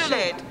too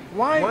late.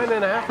 Why?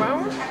 1.5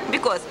 hours?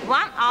 Because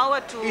 1 hour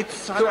to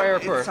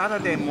airport. It's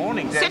Saturday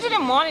morning. Saturday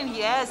morning,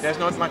 yes. There's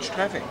not much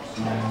traffic.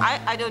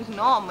 I don't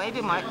know.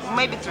 Maybe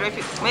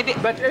traffic. Maybe.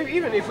 But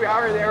even if we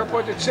are at the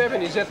airport at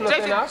 7, is that not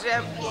enough?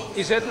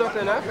 Is that not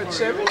enough at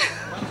 7?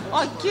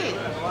 Okay,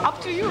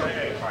 up to you.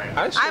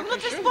 I'm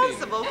not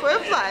responsible for your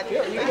flight.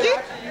 Okay?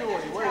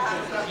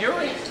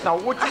 Now,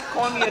 would you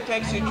call me a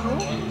taxi too?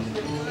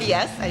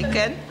 Yes, I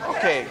can.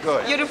 Okay,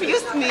 good. You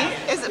refused me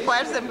as a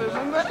part of the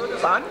movement.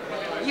 Son?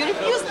 You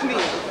refused me.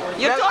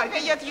 You Well, told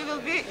me that you will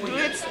do it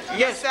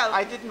yourself.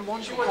 I didn't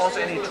want to cause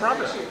any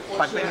trouble.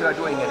 But when you are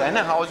doing it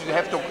anyhow, you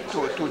have to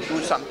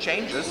do some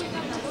changes.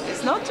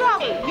 It's no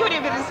trouble. You're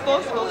even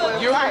responsible for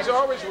your flight. You're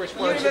always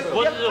responsible.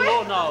 What is the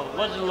law now?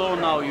 What is the law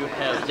now you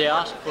have? They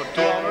ask for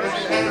 2 hours?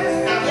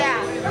 Yeah.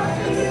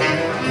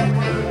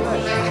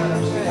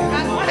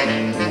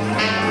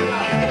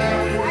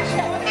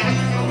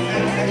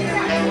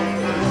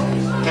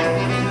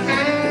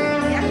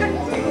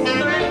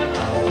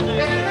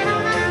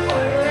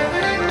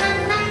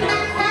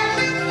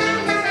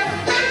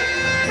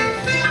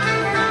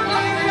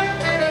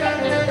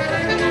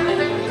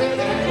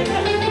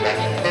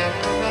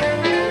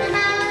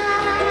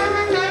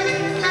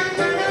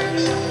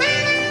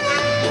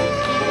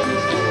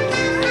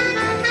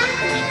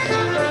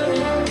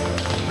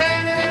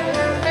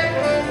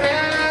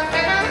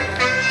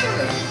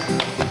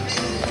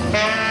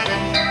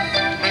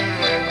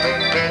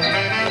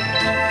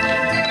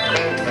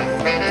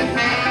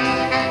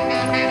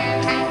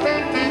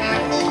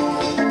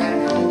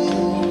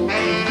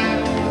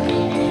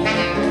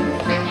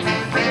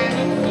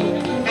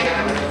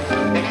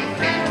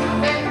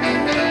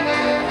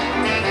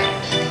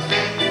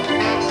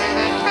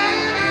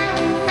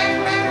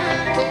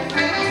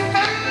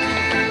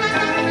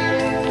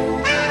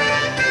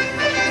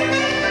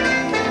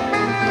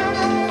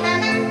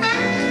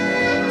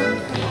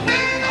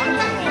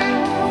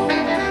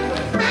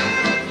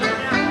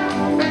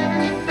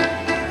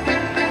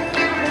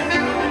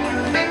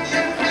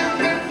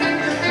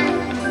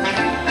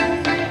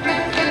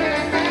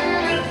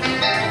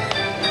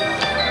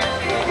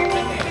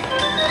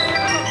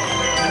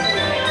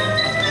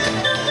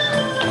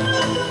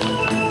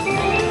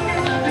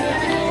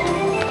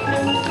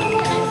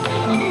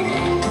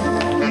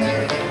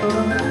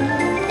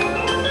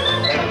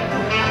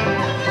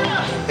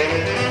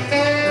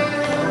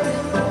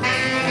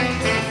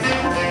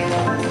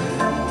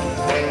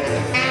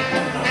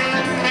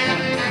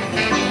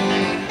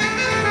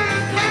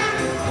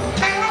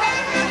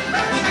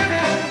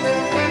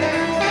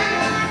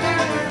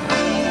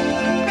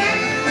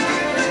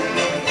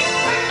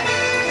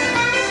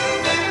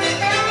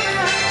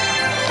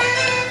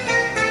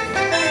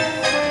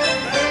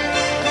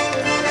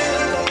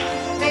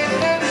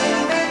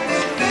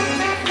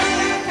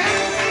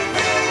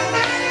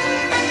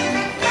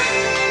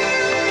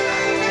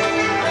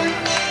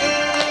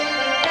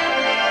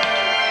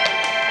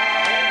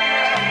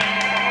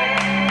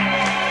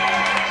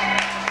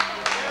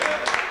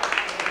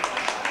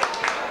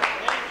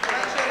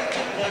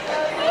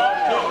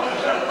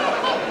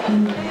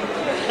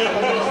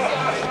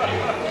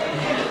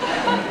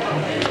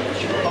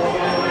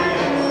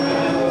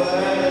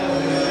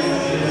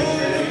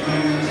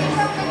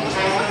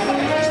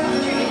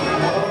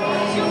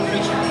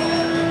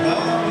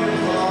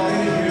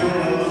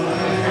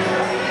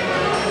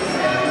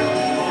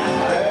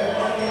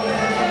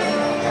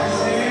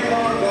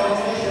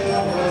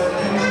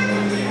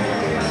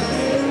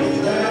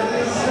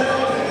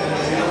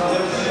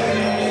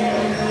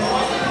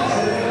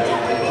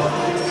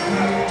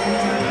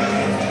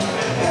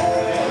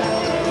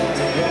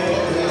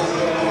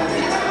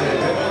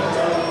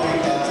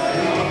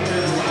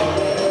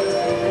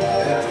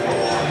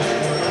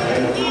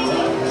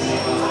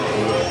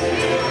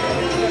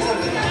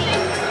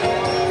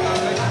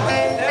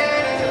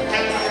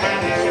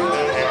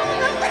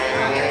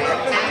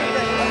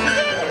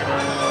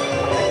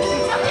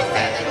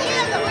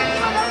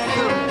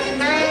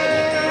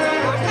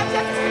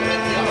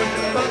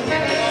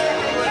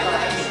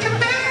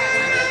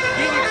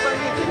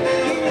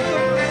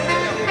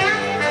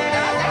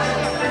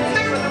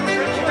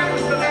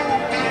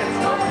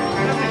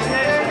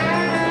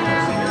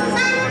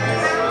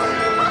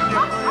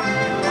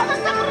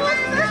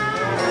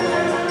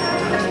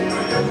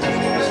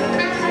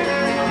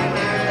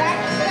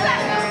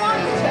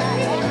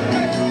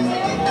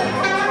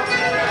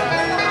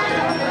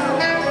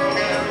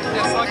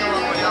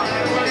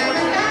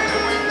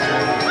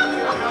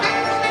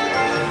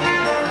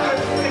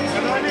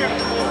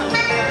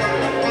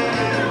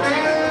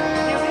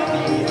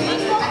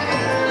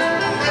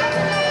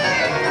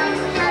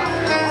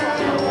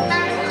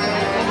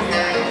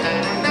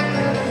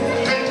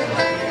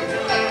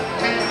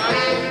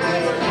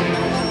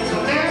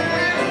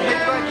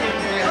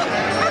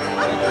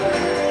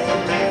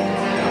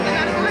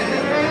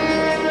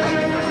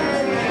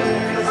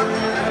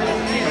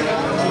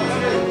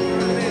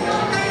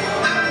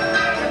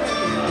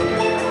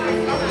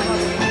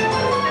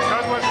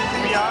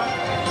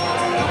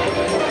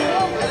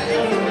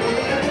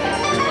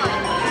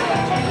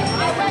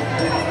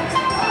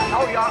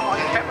 we are on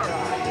camera. You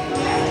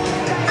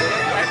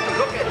have to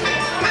look at it.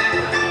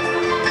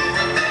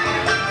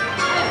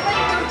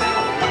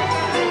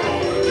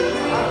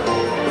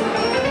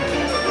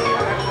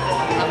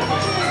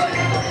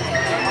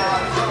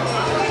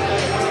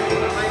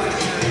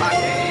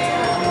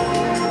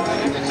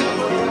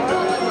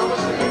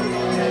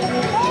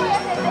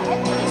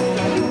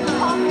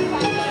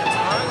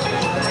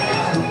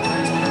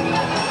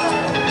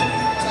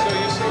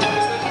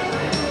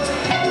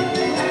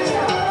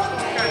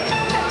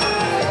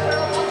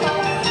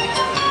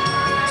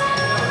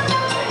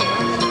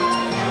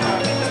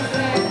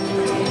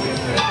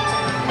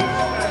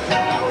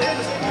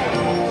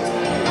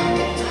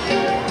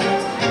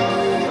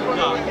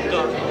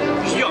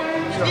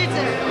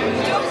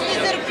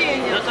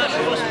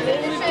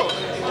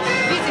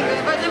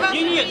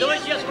 Не,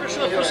 давайте я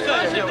спрошу,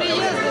 отпускайте.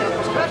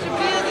 Ваши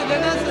приезды для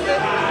нас это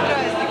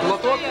праздник.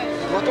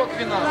 Глоток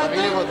вина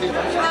или воды.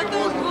 Я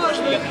хочу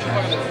поговорить.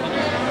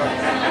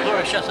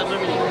 Давай, сейчас, одну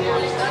минуту.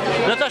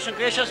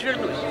 Наташенька, я сейчас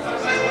вернусь.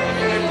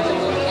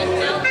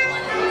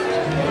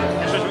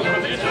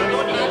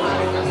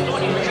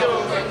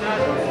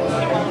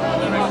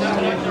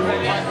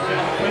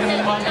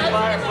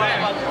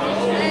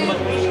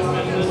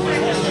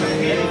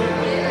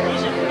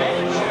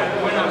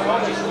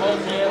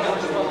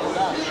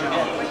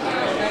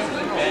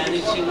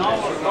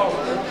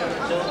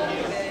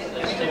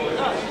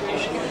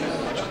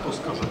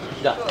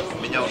 Да.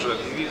 Меня уже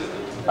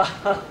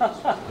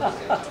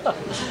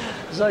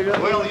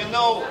Well, you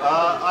know,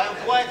 I'm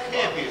quite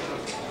happy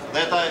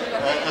that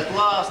at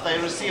last I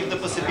received the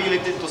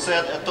possibility to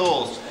set a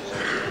toast.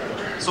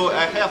 So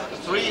I have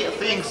three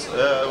things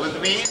with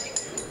me.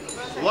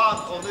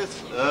 One of these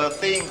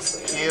things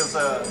is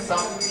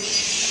some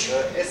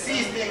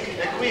assisting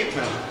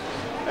equipment,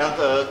 and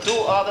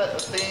two other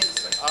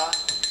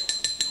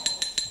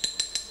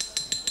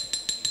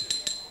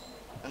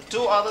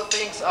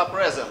things are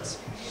presents.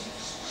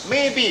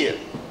 Maybe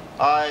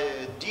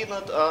I did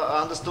not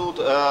understood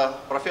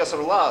Professor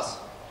Lars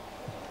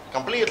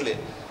completely,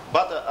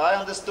 but I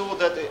understood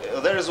that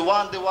there is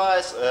one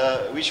device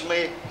which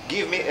may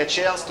give me a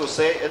chance to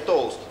say a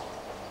toast.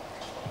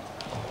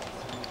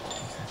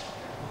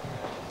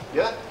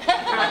 Yeah?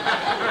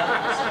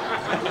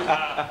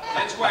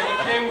 That's why he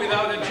came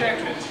without a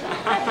jacket.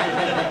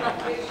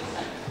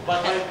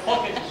 But my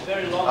pocket is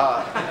very long.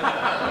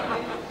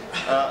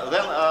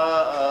 Then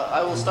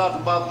I will start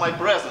about my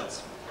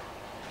presents.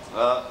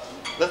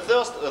 The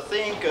first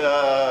thing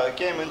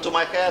came into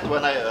my head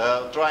when I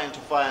trying to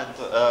find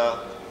a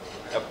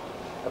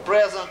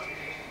present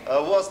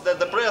was that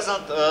the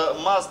present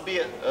must be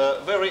a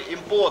very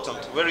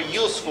important, very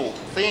useful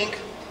thing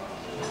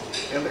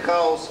in the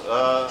house.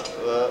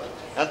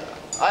 And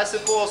I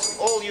suppose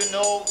all you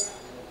know,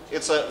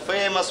 it's a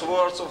famous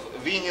words of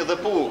Winnie the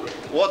Pooh.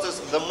 What is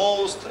the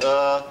most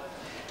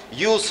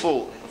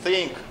useful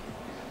thing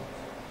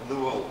in the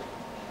world?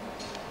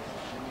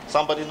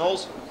 Somebody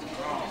knows?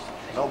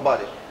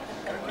 Nobody.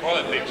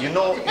 You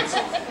know,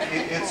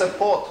 it's a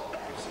pot.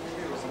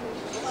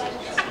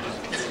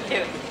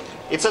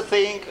 It's a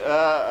thing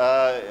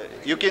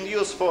you can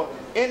use for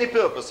any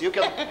purpose. You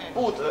can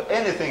put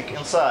anything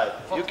inside.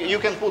 You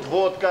can put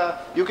vodka.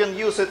 You can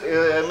use it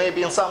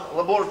maybe in some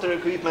laboratory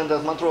equipment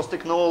at Matrosa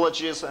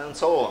Technologies and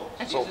so on.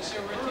 So,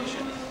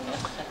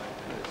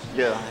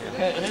 yeah.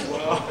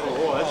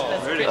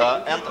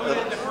 And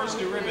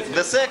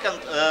the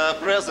second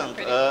present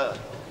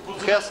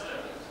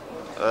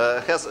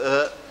has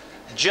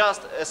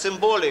just a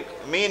symbolic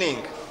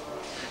meaning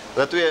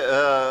that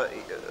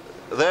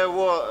there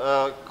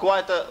were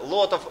quite a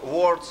lot of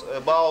words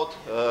about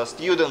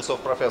students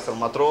of Professor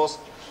Matrosa,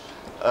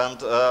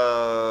 and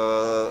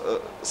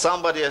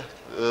somebody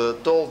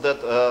told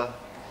that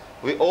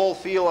we all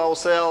feel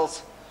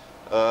ourselves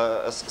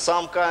as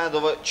some kind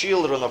of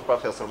children of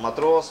Professor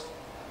Matrosa,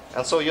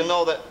 and so you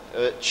know that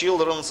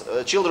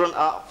children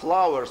are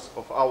flowers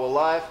of our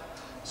life.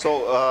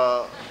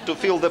 So to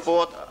fill the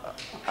pot,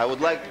 I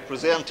would like to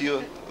present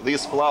you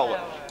this flower.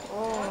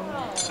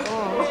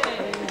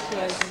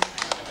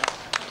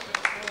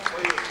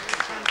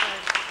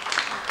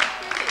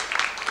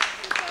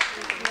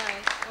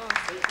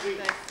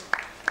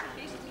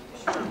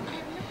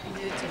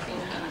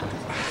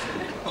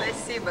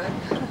 Спасибо.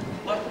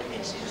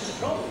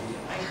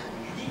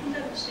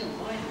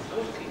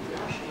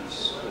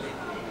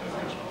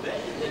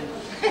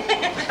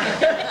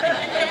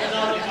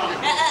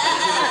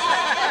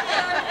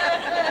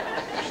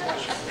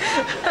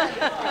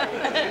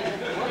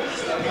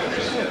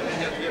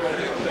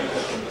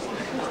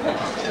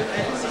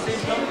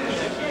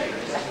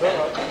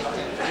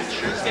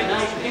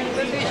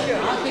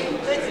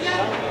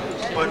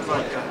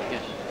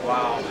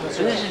 Wow.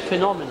 So this is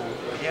phenomenal.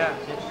 Yeah.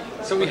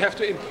 So you have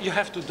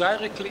to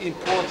directly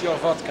import your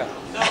vodka.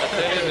 I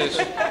tell you this,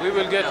 we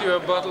will get you a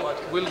bottle.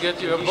 We'll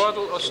get you a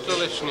bottle of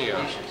Stolichnaya.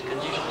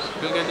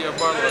 We'll get you a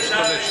bottle of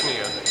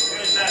Stolichnaya.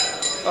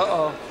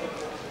 Uh-oh.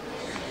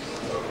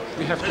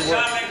 We have to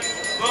work.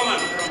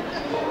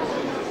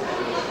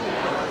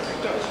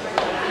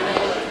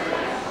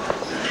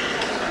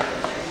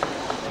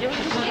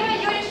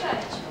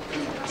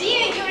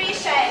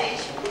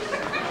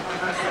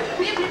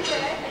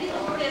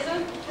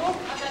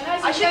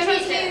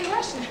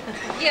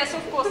 Yes,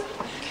 of course.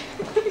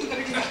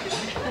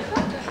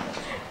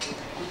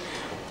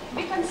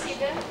 We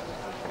consider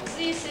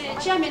these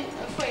charming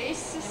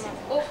faces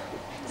of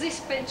this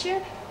picture.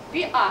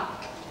 We are.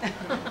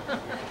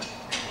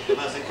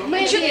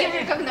 Maybe you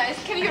recognize.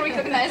 Can you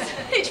recognize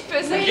each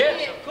person?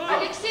 Yes, of course.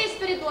 Alexei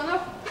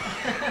Spiridonov.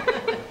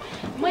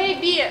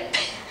 Maybe.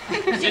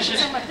 This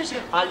is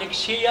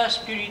Alexeya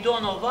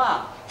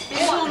Spiridonova.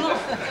 Spiridonov.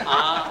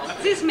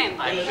 This man.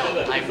 I'm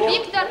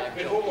Victor.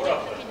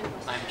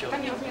 I'm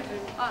joking.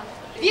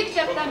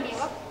 Victor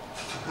Tamilov.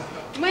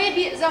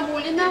 Maybe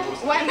Zamolina.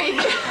 Why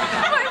maybe?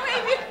 Why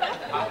maybe?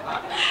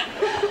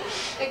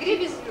 Agree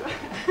with you.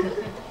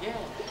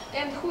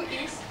 And who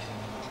is?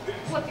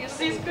 What is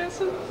this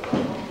person?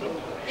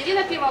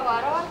 Irina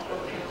Pivovarova.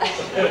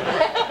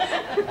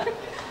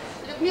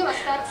 Людмила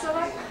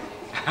Старцева.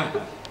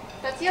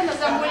 Татьяна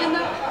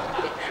Замолина.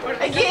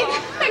 Again.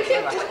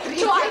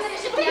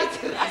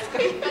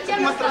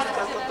 Татьяна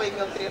Старцева.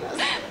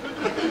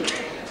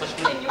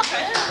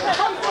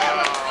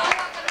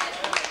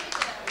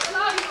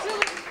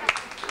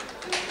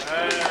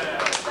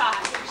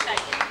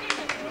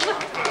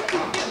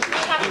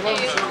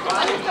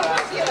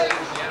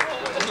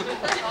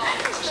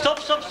 Стоп.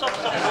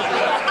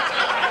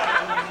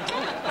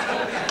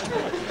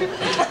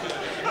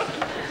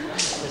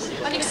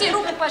 Алексей,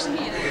 руку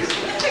пожми.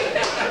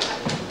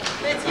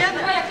 Татьяна,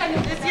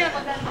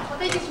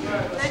 подойдите.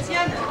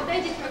 Татьяна,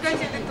 подойдите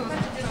тут.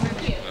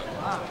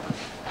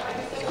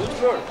 Good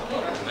work.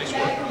 Nice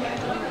work.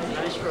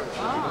 Nice work.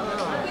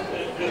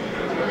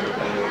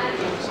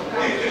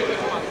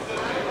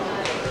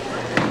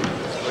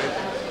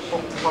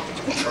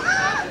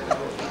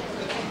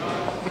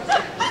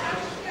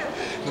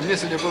 Но мне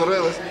сегодня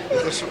понравилось,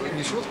 это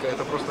не шутка,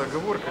 это просто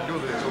оговорка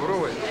Люды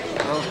Зубровой.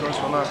 Она сказала,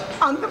 что она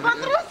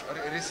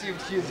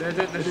received his.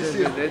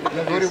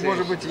 Я говорю,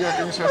 может быть, я,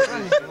 конечно,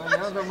 охранник, но не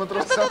надо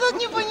матрос. Кто тут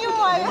не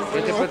понимает?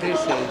 Это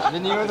потрясающе. Для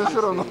нее это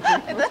все равно.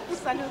 Это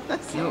абсолютно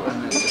все.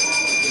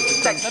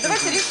 Так, ну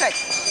давайте решать,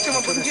 что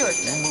мы будем делать.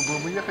 Ну, мы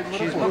будем ехать в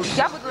аэропорт.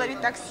 Я буду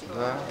ловить такси.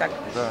 Да, так.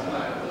 Да.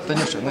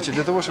 Танюша, значит,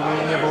 для того, чтобы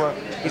не было...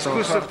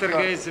 Искусство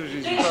вторгается в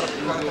жизнь.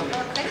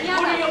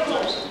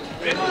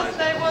 Because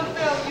I won't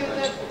tell you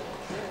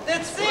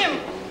that theme,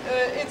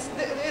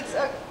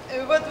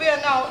 what we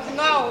are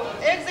now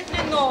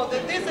exactly know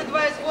that this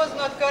advice was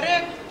not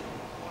correct.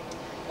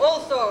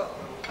 Also,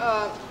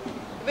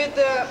 with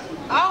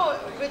our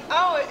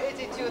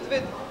attitude,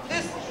 with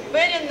this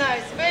very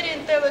nice, very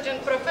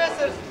intelligent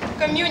professors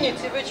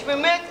community which we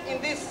met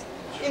in this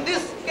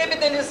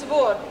capitalist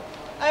world,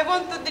 I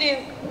want to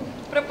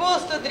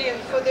propose to drink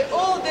for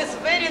all this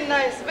very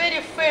nice,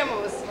 very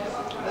famous,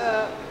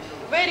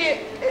 very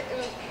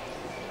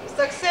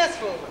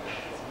successful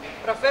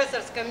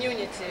professors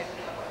community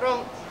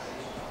from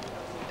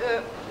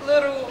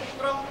Leroux,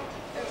 from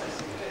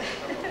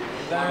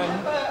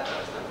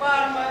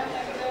Parma,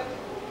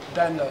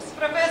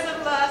 Professor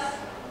Lass,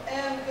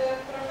 and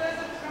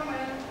Professor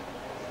Truman,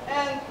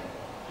 and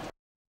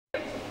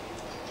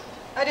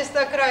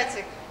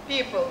aristocratic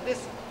people.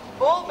 This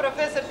all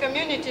professor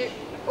community,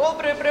 all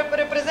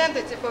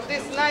representative of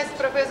this nice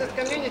professors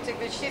community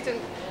which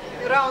sitting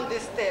around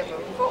this table.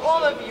 For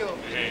all of you.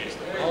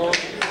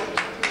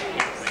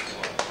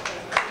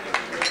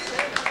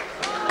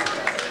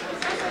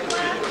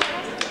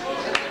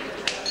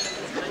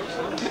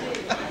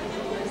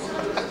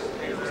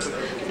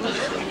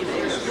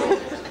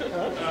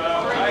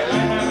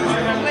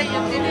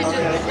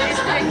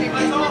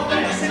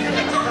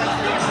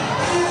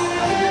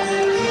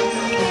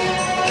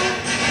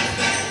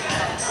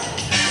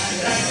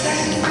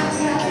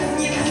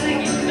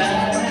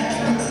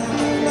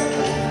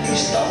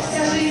 Что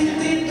вся жизнь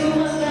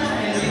придумала,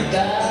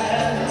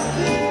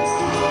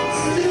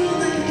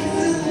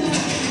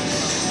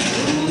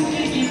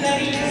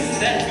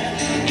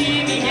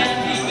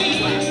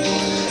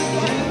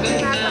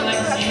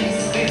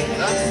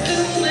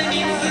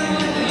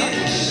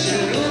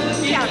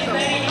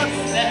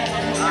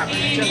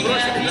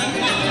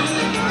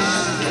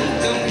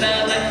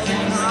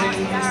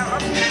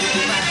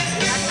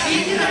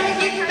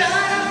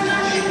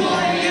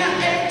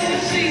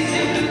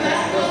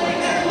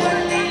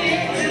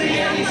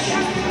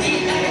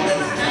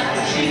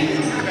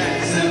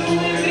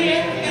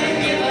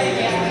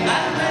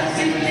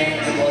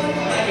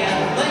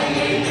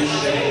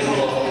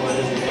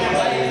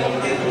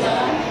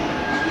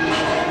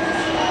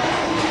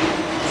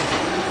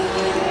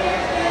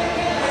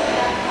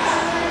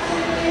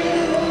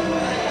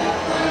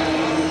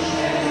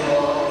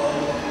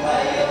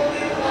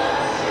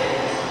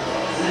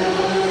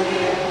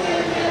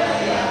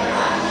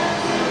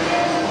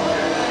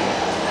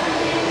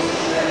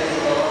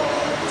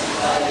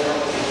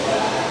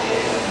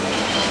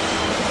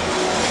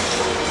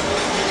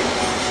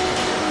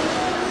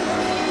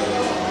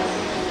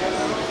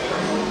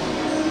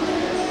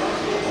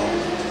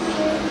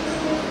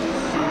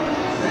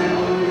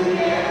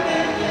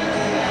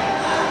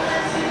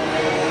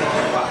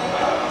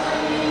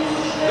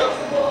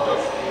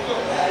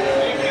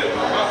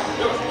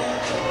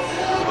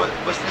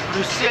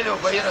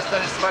 конвоиры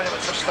стали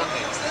сваливаться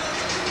штаны.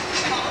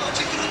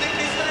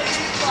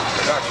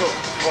 Да, что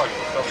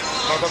сваливаться?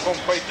 На таком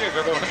пайке,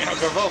 который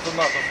оказался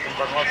натовским,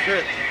 так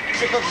вообще,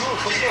 все как живут,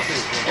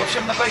 В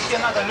общем, на пайке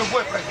надо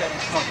любой протянет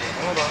ноги.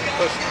 Ну да,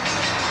 точно.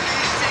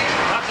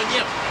 НАТО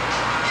нет.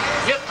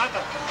 Нет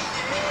НАТО.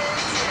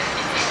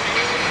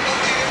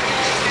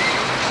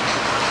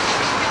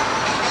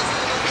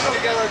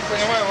 Я так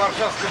понимаю,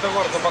 Варшавский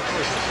договор-то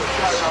покрылся.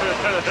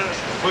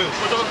 Был.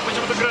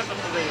 Почему-то грантов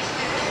не дают.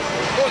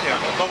 Понял,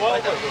 давал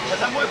бы.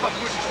 Домой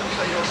покруче, что не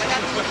дает.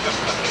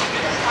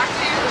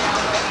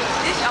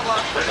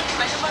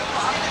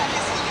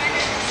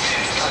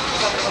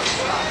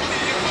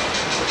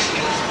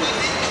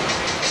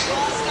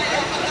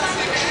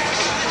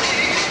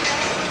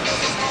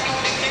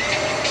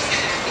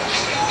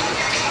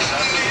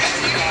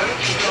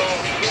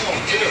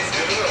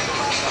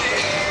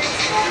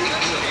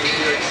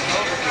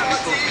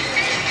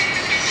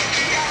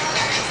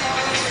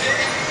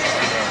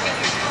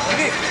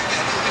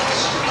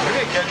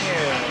 Греки,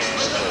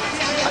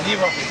 они в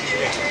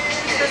Африке.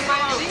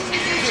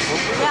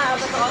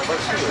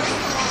 Большие.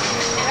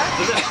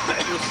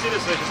 И успели, я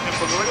сейчас с ним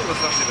поговорил, на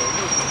самом деле, у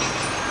него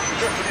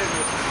как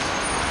время.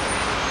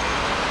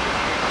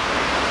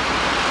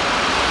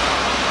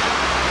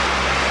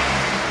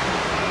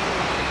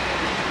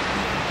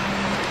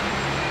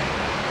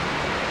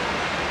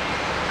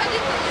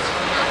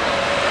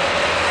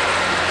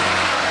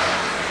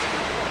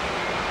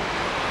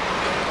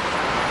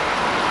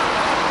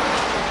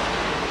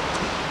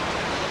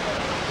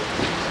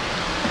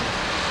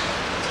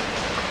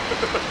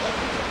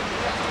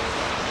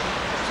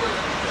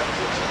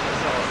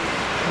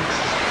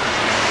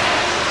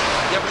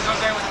 Я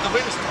предлагаю вот эту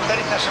вывеску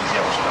подарить нашим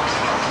девушкам.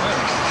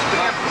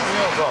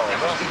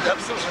 Для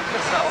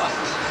обслуживания зала.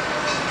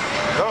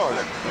 Да,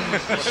 Олег?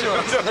 Еще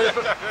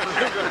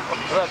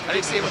раз.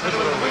 Алексей, вот эту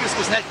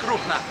вывеску снять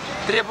крупно.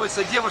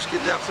 Требуются девушки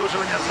для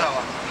обслуживания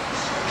зала.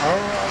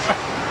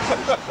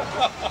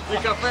 Не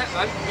кафе,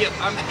 нет,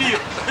 ампир.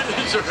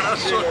 Еще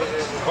хорошо.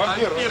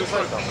 Вампир,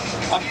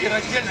 ампир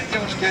отдельно,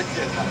 девушки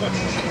отдельно.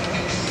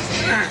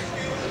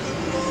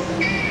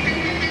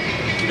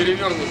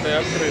 Перевернутая,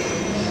 открытая.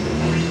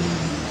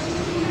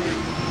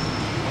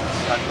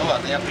 Так, ну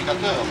ладно, я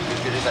приготовил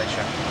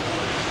передачу.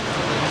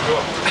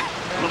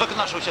 Ну так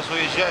наши сейчас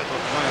уезжают.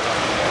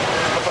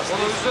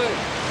 Он уезжает?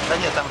 Да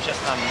нет, там сейчас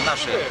там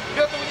наши.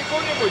 Пятого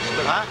никого не будет,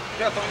 что ли? А?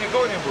 Пятого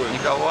никого не будет?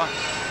 Никого.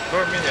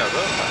 Кроме меня,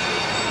 да?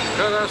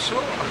 Хорошо,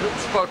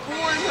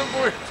 спокойно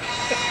будет.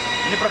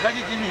 Не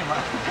проходите мимо.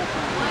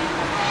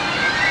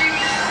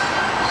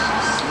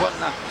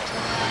 Свободно.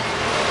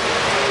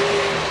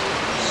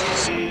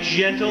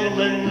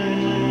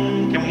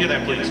 Gentlemen, can we hear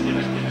that, please?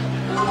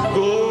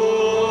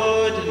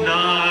 Good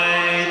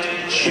night,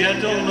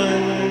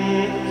 gentlemen.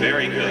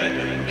 Very good.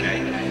 Okay.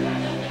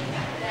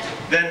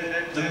 Then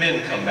the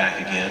men come back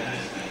again.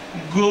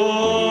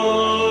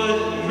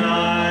 Good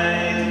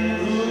night,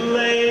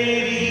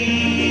 ladies,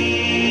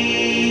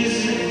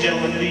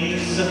 gentlemen,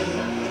 please.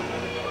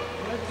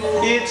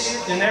 It's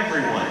and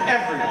everyone.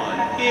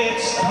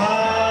 It's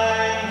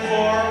time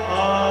for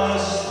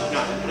us.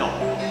 No,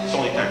 it's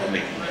only time for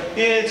me.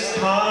 It's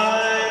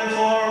time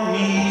for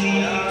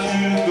me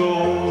to go.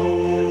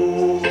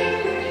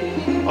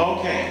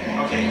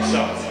 Okay, so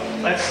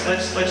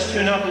let's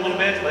tune up a little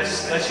bit.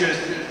 Let's hear this.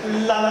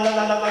 La la la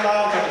la la la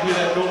la. Can you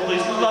hear that note,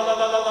 please? La la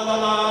la la la la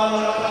la.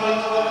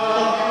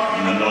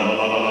 La la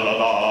la la la la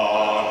la.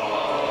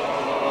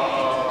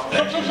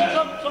 Thank you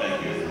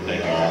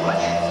very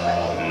much.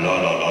 La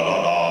la la la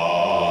la.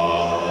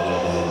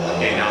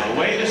 Okay, now the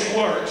way this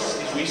works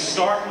is we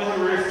start with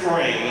the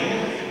refrain,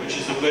 which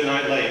is the good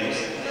night, ladies.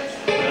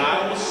 And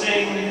I will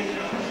sing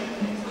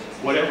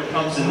whatever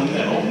comes in the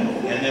middle,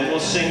 and then we'll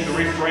sing the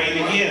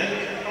refrain again.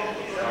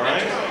 All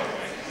right?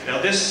 Now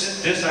I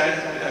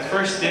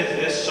first did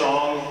this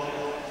song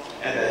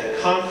at a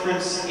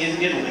conference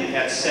in Italy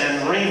at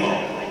San Remo.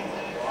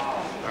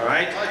 All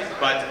right?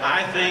 But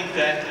I think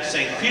that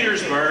St.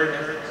 Petersburg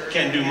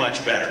can do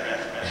much better.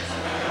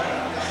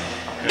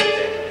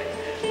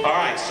 All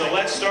right, so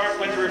let's start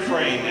with the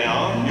refrain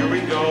now. Here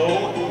we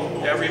go.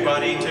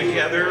 Everybody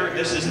together.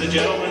 This is the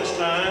gentleman's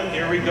time.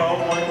 Here we go.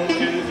 1,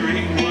 2,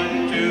 3.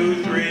 1,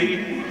 2,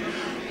 3.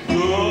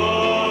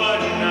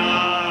 Good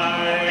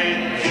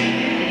night,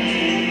 please.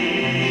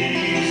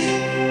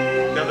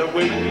 Now the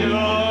women.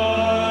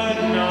 Good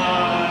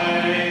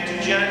night,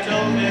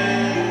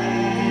 gentlemen.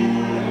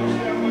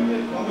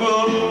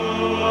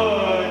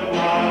 Good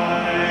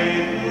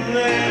night,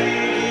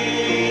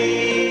 ladies.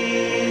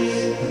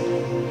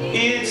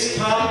 It's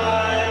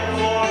time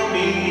for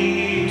me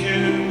to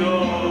go.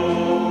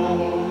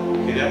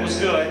 Okay, that was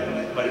good,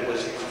 but it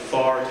was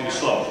far too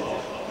slow.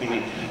 We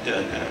need to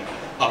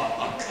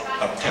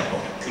up tempo.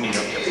 We need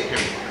up tempo. Here we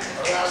go.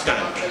 It's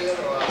kind of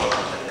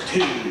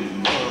 2,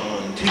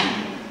 1, 2,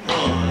 1,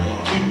 2.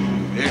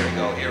 There we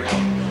go. Here we go.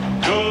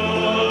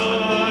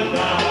 Good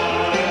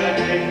night,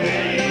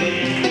 ladies.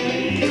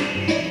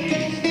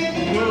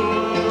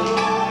 Good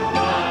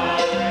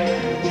night,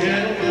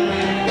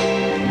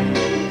 gentlemen.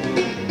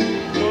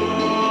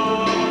 Good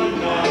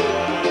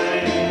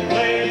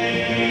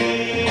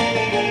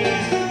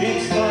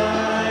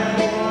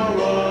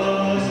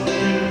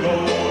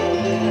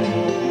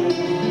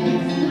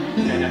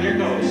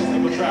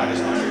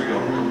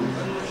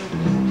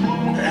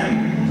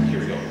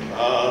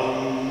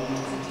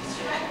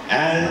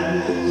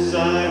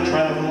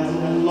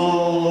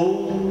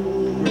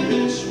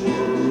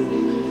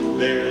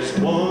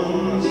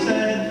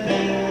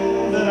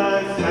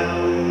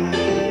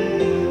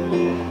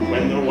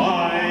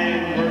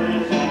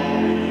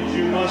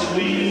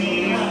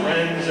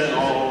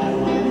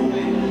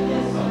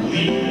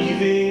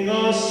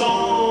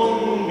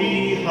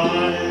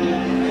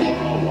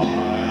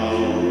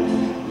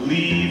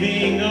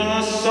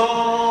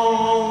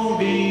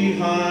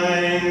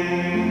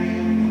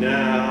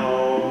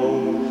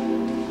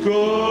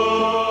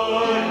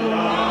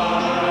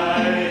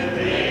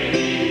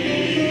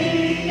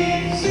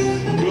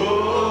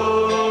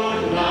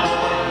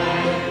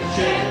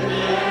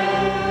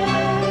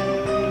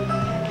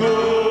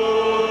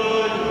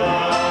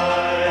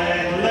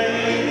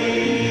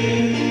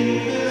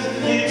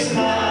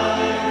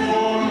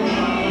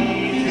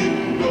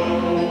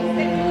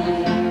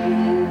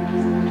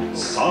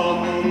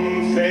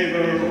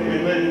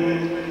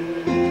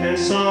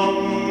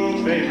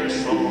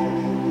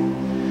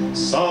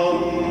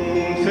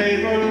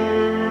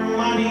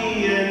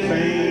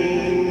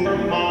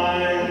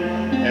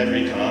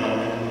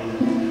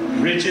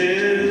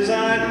riches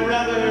I'd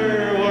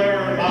rather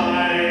were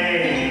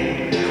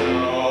mine.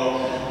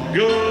 Oh,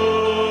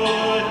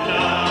 good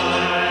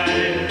night,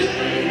 ladies.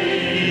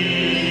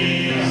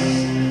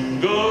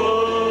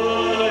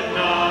 Good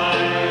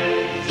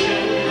night,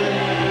 children.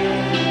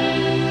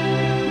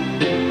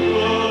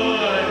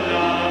 Good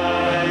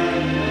night,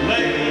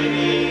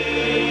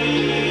 ladies.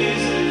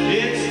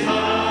 It's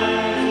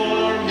time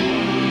for me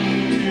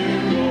to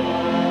go.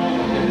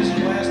 This is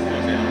the last one I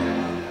found.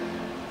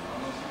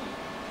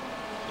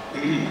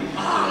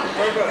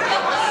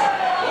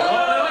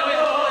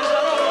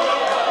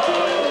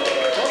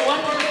 One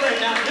more refrain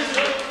now.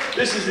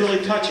 This is really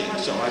touching,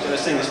 so I'm going to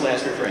sing this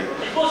last refrain.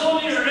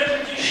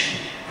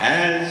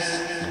 As,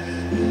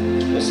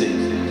 let's see.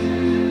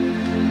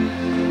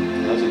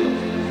 How's it go?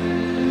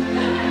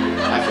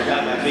 I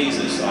forgot my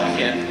visa, so I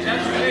can't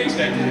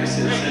expect you to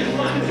sing.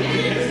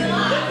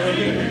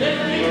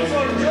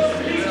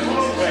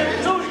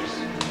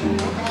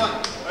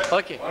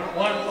 Okay.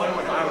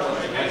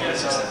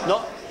 No?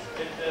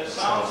 It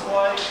sounds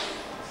like...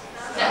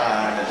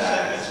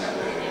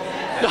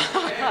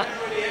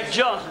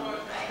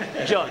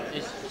 John,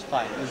 it's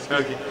fine. It's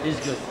good. Okay. It's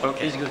good.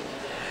 Okay. It's good.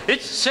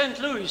 It's St.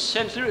 Louis,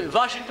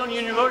 Washington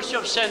University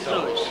of St.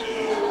 Louis.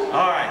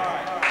 All right.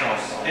 So,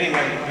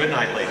 anyway, good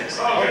night, ladies.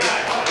 Good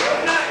night.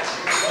 Good night.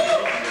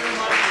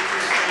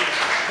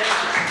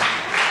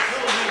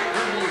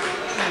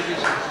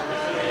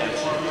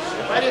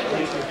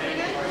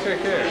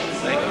 Take care.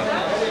 Thank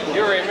you.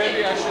 Yuri,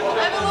 maybe I should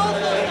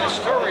tell a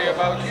story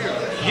about you.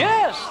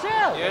 Yes,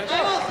 tell. Yes?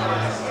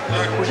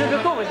 Уже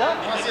готовы, да?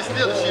 У нас есть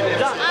следующий лев.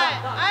 Да.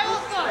 I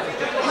will song.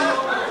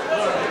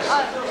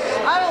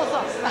 I will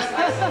song.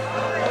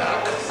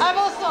 I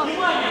will song.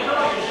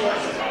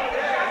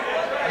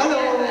 Hello.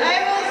 I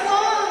will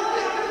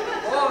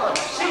song.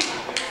 Sing.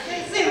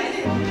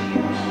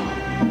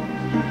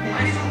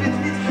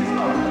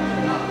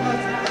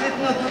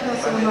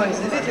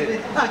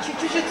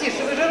 Чуть-чуть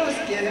тише, вы же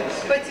русские.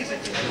 Потише,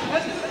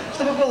 можно?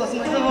 Чтобы голос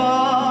мой.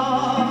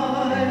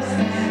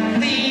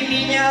 Ты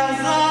меня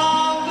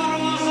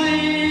закружи.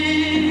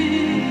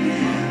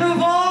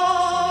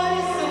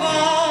 Вальс,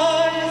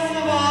 вальс,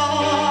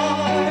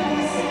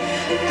 вальс.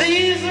 Ты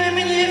же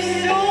мне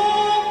все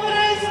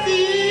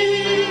прости.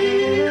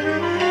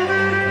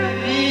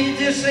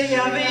 Видишь,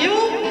 я в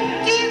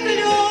юбке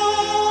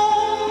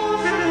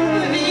клёш.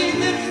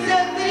 Видишь, вся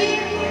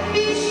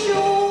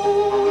трепещу.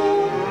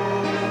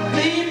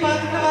 Ты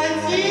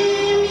подхвати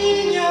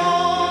меня,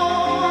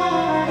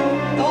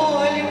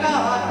 только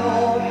о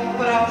том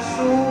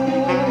прошу.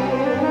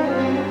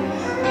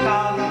 Когда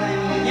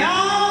меня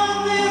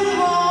ты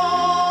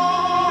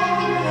звал,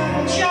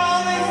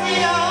 мчалась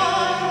я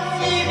от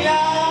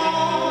тебя.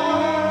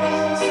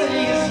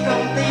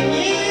 Слишком ты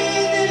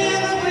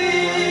медлен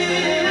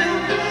был,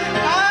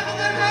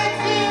 когда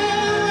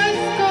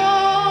хотелось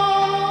сказать.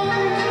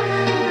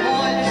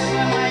 Больше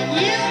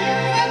манил,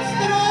 как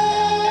строй.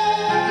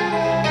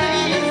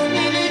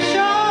 Твистили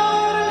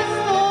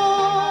Чарльстон,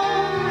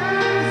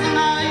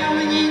 знаю,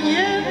 мне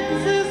не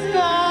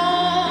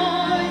сыскать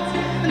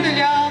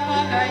для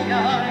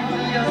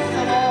покаяния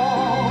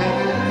слов.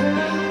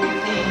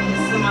 Ты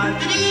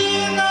смотри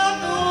на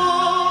то,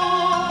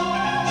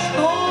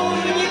 что уж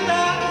не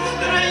так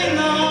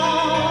стройна,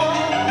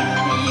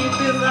 и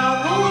ты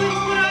забудь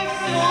про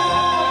все,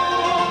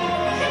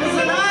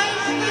 знай,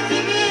 что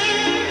тебе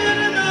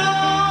верна.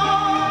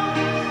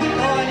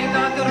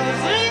 Только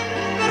кружи,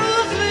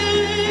 кружи,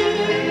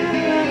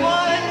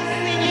 вальс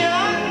не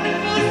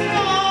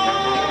отпускай.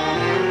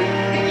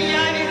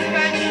 Я ведь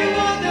хочу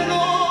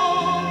одно,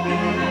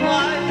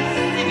 вальс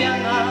тебя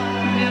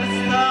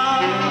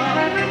наверстать.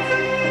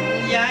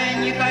 Я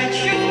не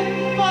хочу,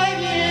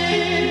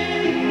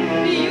 поверь,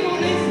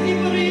 юности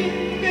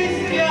прыткой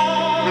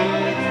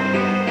спять.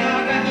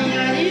 Как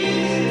меня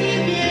лишь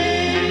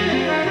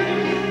теперь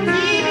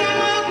тихо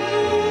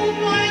могу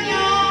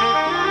понять.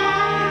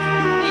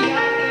 Я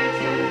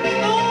хочу,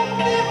 чтоб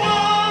ты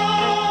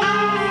голову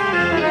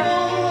закружил,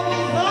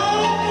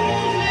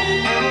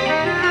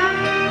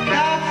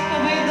 так,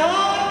 чтобы до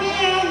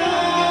пьяна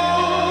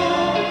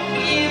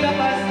и до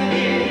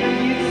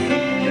последних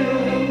сил.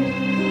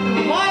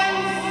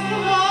 Вальс,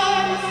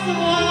 вальс,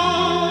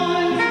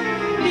 вальс,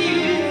 ты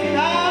ведь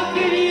так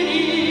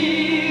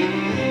велик.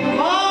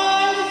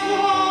 Вальс,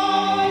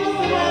 вальс,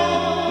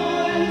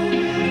 вальс,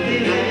 ты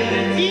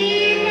заверти,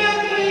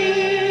 как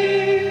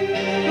бык.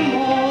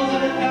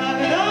 Может,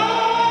 тогда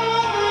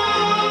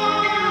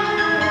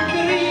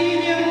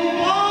крыльям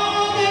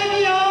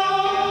подобьясь,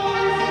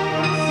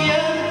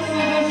 сердцу,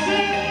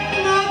 душе,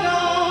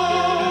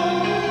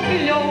 ногам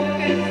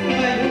легкость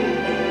твою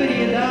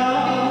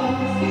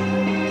придаст.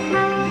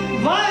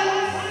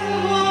 Вальс,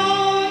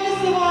 вальс,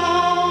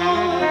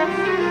 вальс,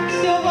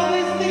 все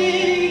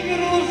побыстрей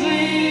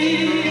кружи.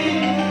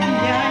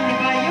 Я не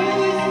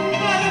боюсь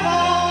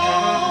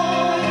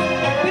порвать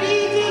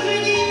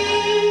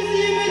притяжение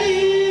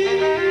земли.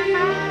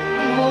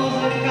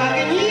 Может, как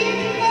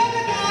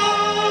никогда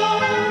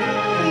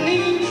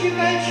нынче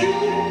хочу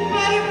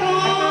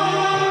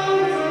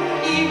порхать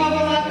и в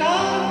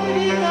облаках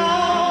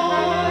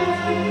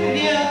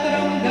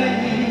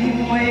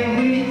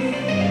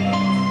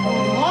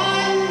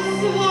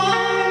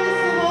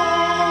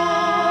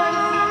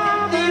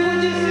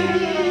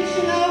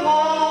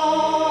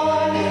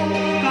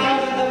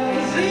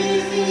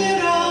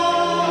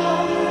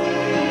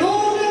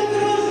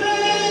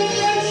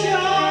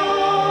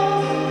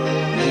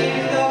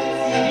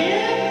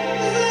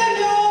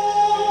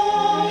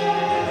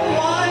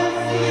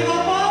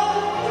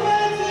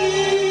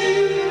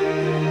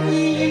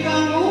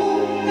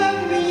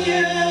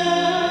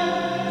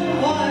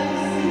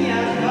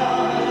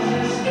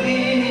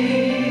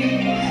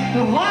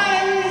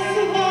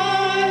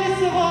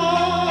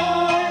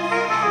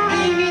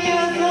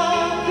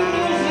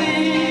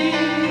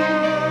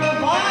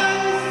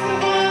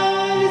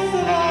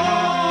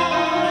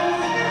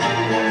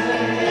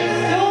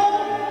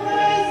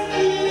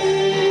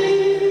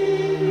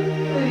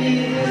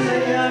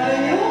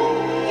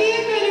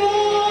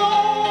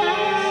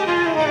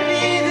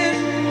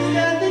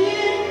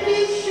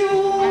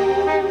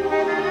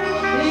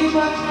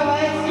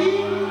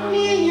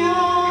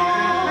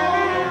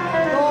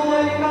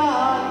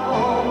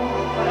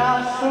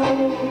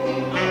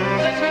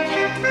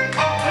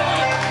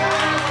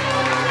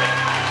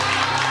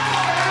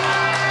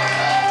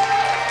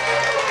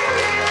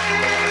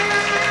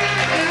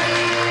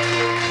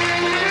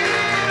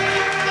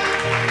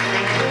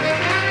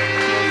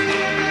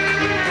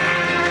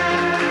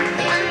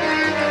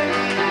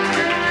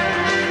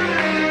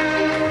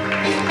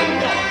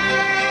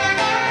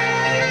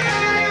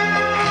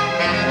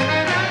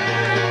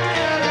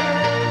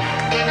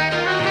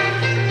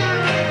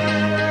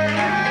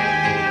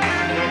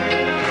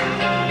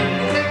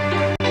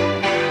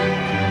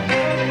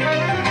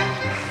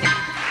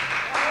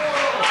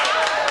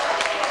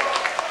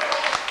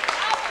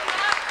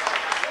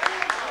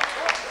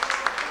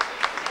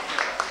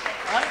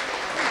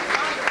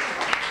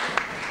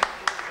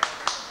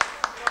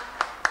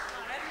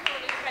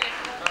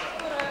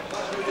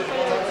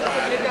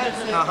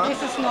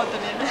Если с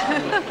нотами.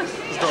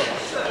 Здорово.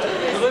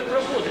 Давай про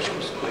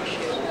водочку споешь.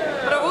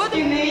 Про водочку?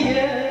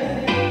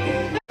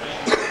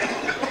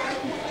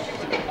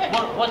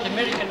 What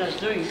Americans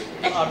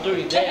are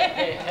doing,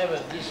 they have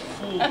this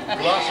full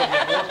glass of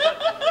water,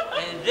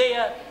 and they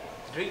are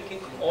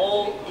drinking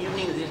all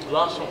evening this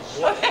glass of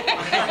water.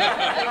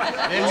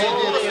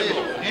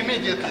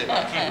 Immediately.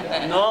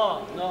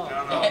 No.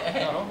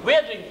 We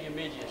are drinking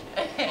immediately,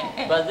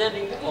 but they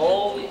drink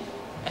all.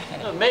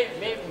 No, maybe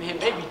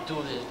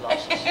two these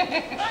glasses.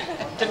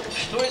 Так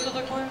что это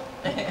такое?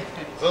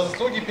 За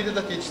заслуги перед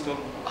Отечеством.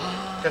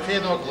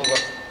 Кофейного клуба.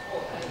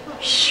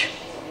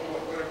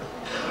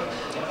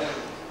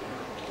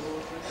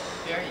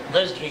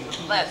 Let's drink.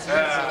 Let's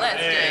drink.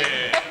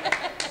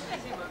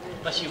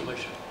 Спасибо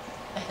большое.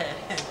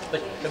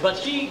 But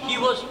he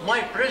was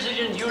my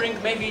president during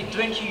maybe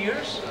 20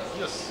 years?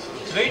 Yes.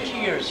 20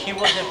 years he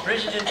was the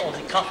president of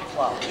the coffee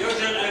club.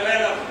 Eugene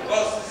Levelov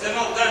was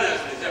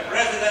simultaneously the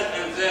president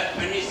and the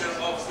minister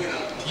of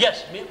finance.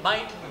 Yes,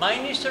 my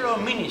minister or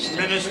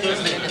minister? Minister.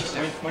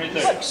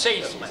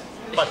 Salesman,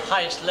 but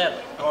highest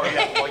level. Oh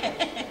yeah,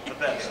 the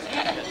best.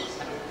 Yes.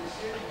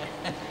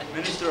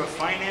 Minister of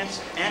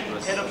Finance and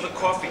head of the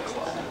coffee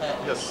club.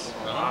 Yes.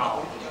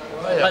 Wow.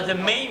 But the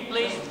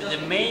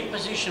main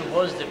position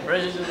was the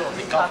president of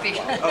the coffee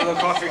club. Of the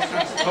coffee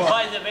club.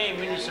 By the way,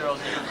 minister of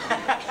the...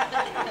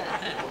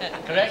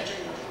 Correct?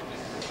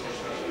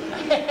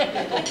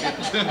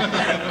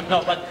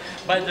 No, but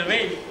by the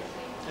way,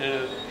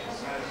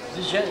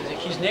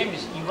 his name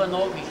is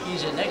Ivanov.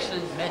 He's an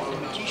excellent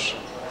mathematician.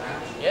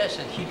 Yes,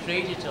 and he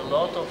created a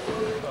lot of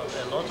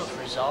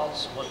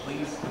results what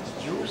we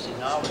used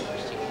in our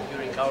university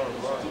during our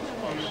work.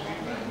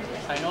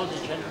 I know the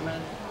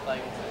gentleman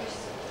like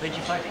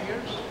 25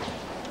 years,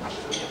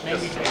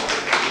 maybe.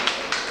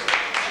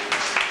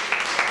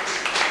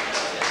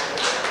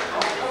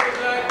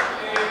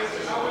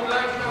 I would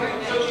like to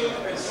tell you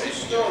a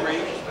story,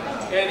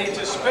 and it's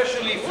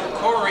especially for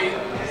Corey,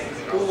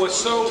 who was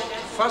so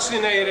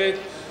fascinated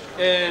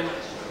and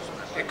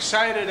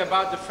excited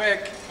about the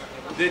fact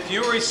that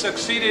Yuri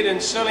succeeded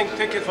in selling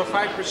tickets for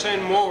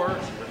 5% more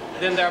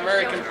than the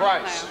American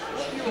price.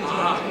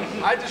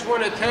 I just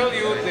want to tell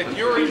you that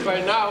Yuri by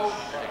now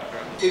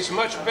is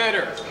much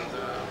better.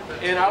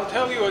 And I'll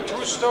tell you a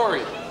true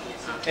story.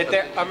 At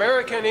the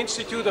American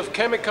Institute of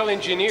Chemical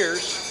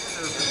Engineers,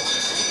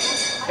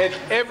 at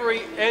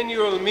every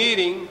annual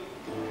meeting,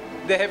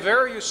 they have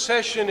various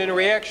sessions in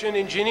reaction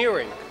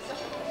engineering.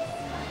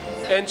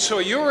 And so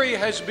Yuri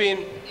has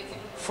been,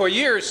 for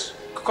years,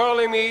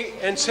 calling me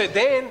and said,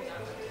 Dan,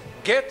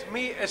 get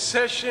me a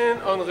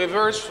session on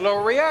reverse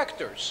flow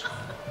reactors.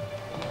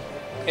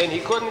 And he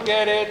couldn't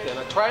get it, and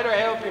I tried to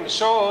help him,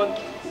 so on.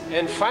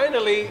 And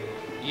finally,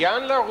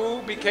 Jan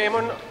LaRue became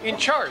in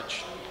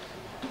charge.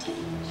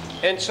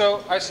 And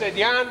so I said,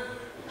 Jan,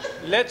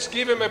 let's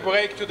give him a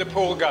break to the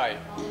poor guy.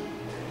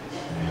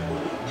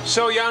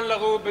 So Jan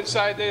LaRue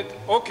decided,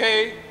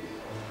 okay,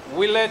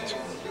 we let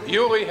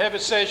Yuri have a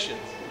session.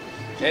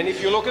 And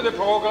if you look at the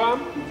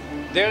program,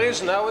 there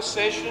is now a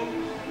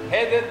session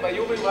headed by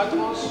Yuri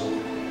Matros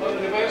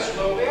on reverse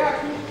flow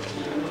reactor.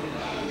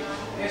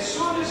 As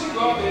soon as he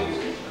got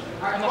it,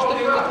 I called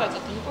him up.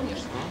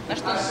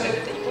 I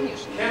said,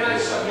 can I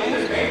submit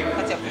a paper?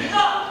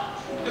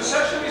 The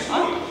session is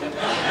full.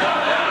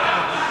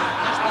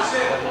 I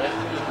said,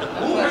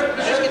 who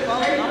represents the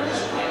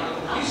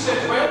He said,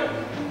 well,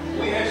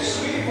 we have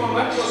 3 from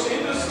Matros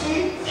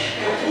Industry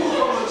and 2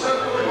 from the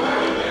Central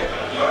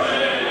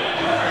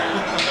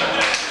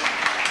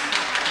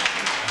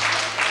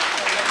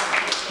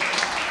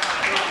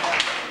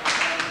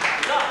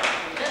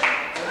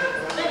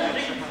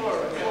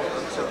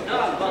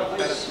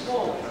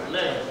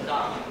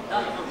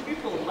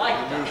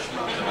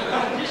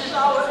This is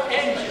our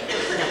engine.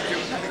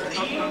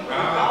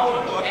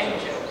 Our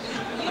engine.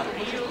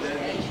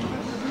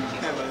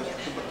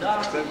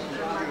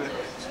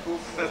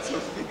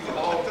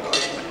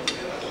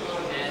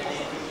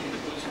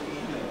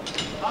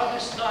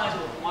 Hardest time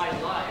of my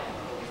life,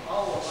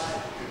 our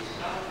life,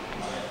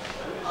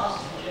 us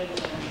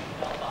gentlemen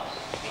help us.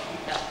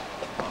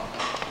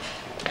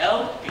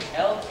 Help.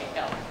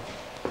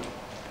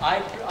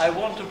 I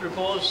want to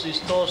propose this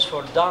toast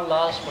for Dan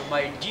Last, for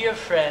my dear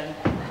friend,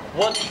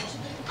 what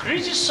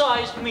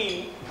criticized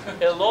me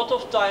a lot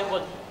of time,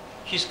 what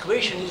his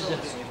question is,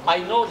 I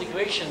know the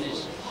question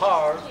is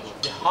hard,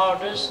 the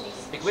hardest,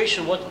 the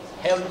question what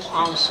haven't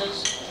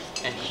answers,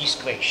 and his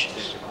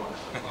questions.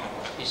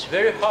 It's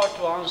very hard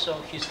to answer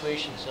his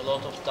questions a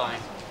lot of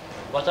time.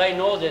 But I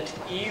know that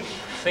if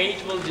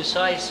fate will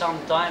decide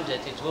sometime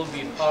that it will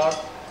be hard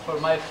for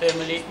my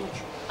family,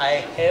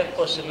 I have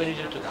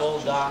possibility to call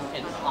down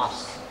and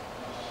ask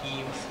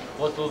him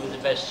what will be the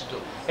best to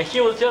do. And he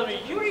will tell me,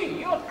 Yuri,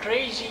 you're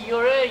crazy, he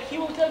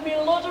will tell me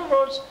a lot of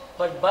words,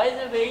 but by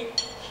the way,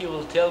 he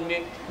will tell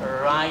me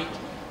right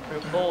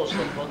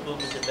proposal, what will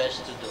be the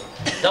best to do.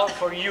 Down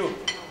for you,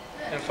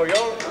 and for you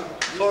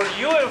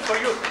and for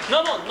you.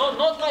 No,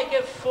 not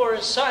like for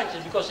a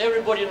scientist, because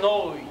everybody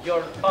know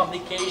your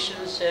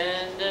publications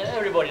and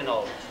everybody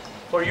know.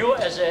 For you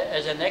as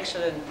an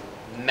excellent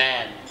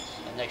man,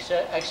 an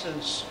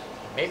excellent,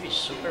 maybe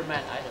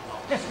Superman, I don't know.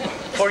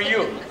 For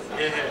you.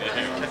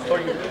 For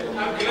you.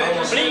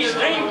 Please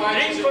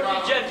drink for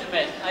the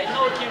gentleman. I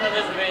know him a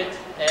little bit,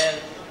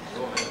 and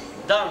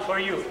down for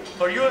you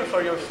and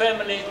for your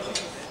family.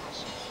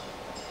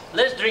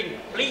 Let's drink,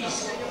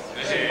 please.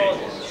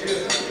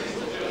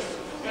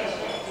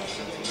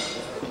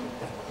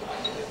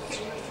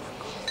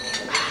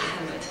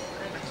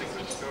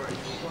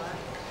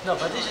 No,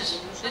 but this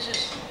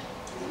is.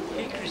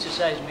 He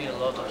criticized me a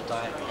lot of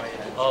time.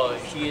 Oh,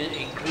 he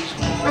increased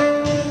my...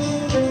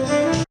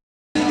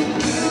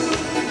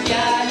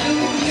 Я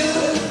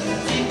люблю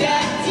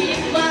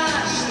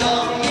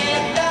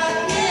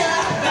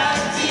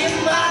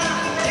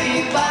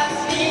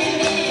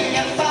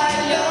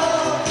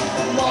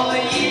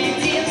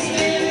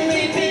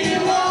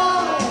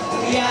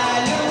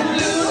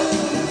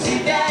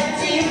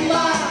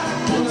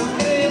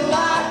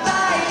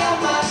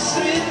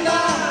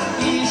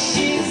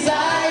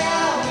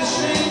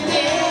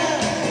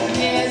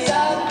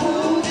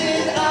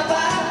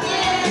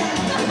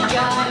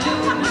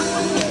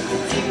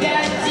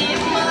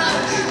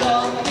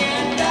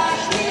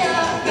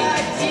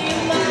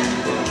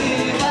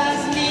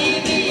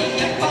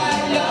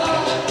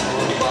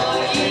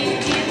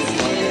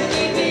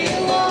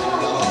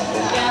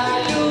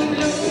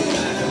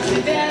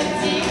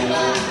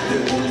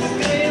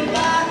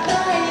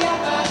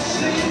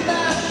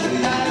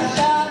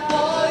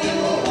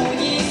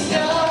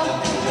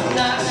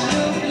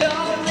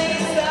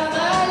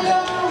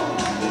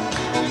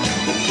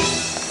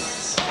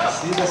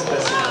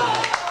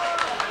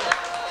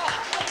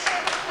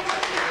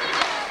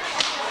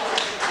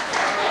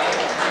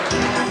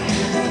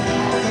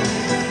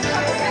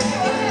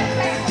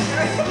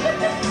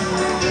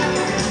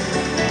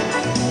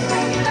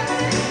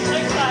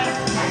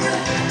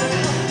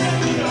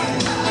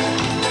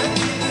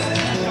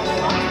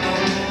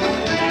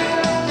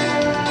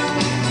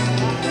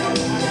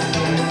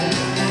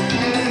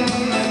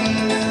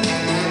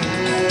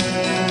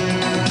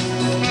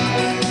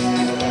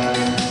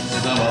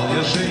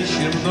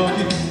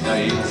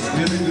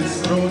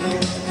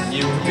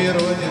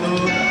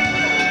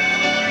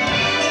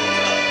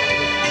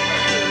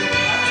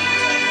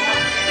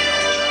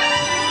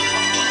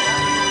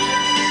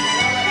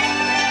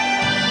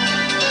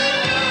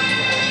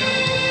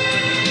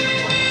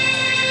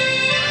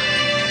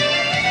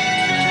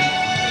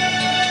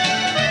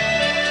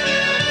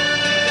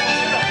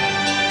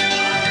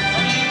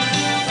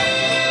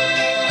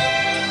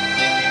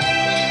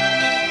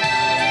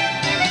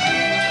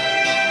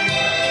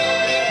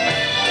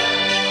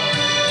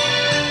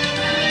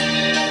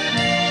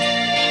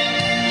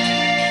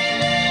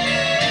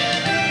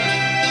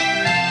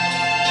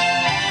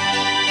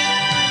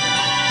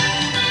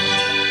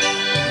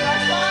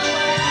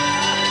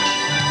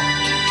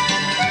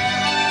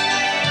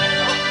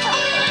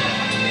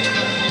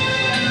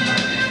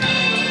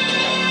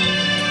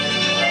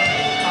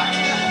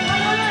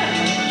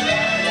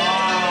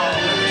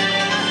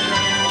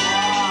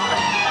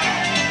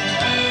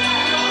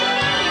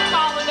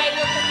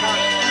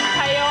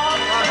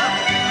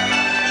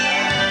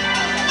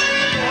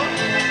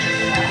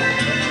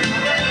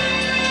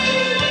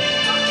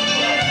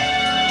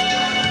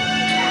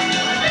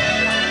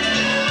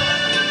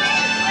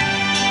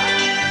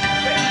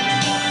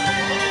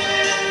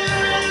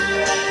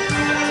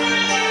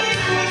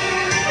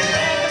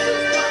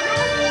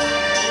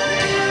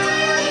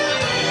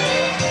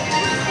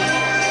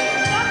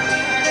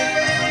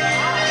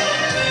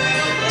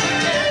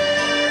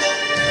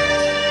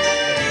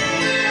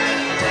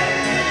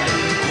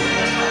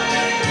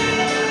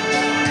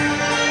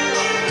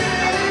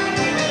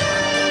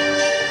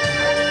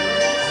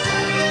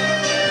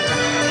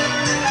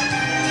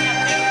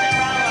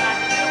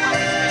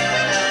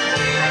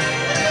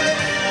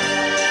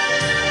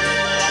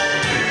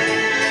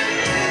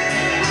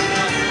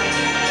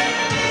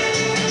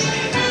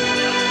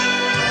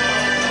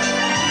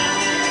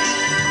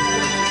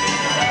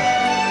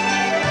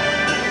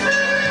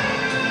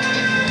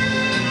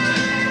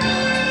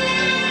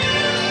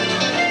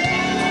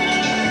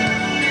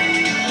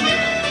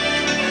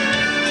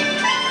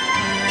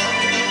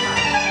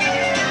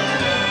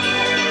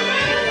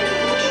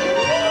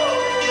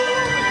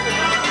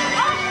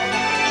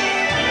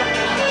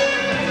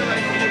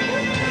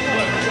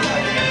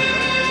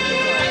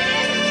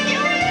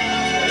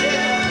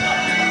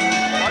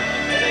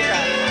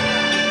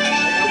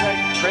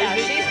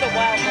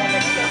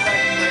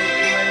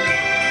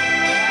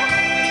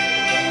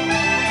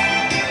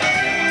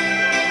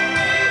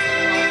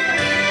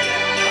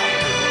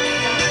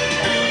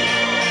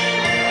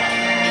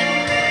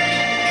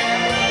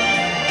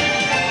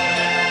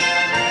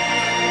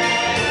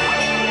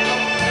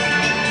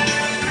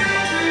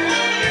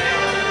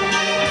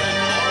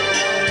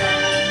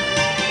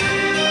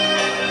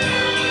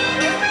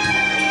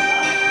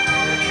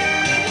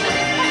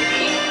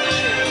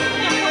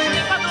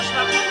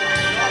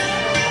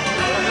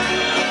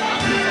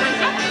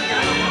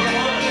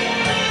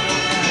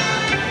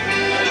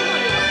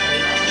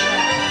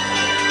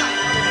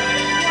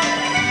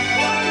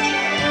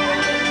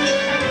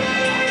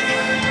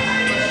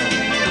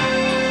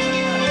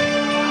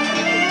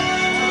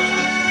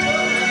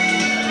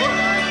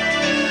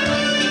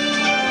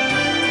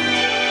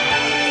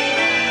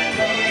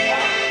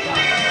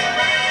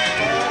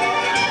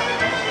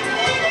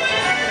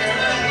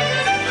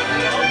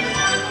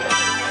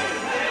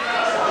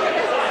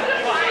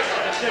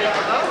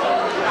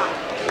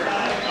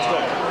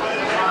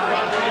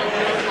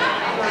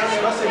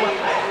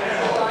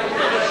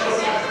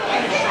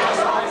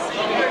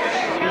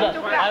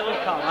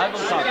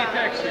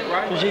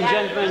Ladies and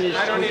gentlemen, it's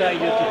a good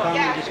idea to come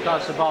and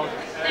discuss about,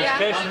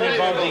 especially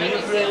about the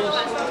influence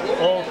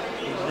of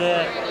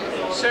the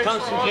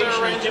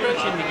concentration of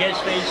temperature in the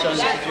gas phase on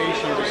the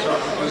situation of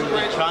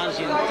the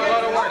transient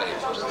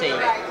state.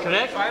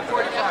 Correct?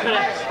 5:45.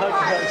 Correct.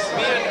 Okay.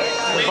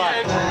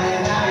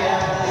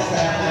 Goodbye.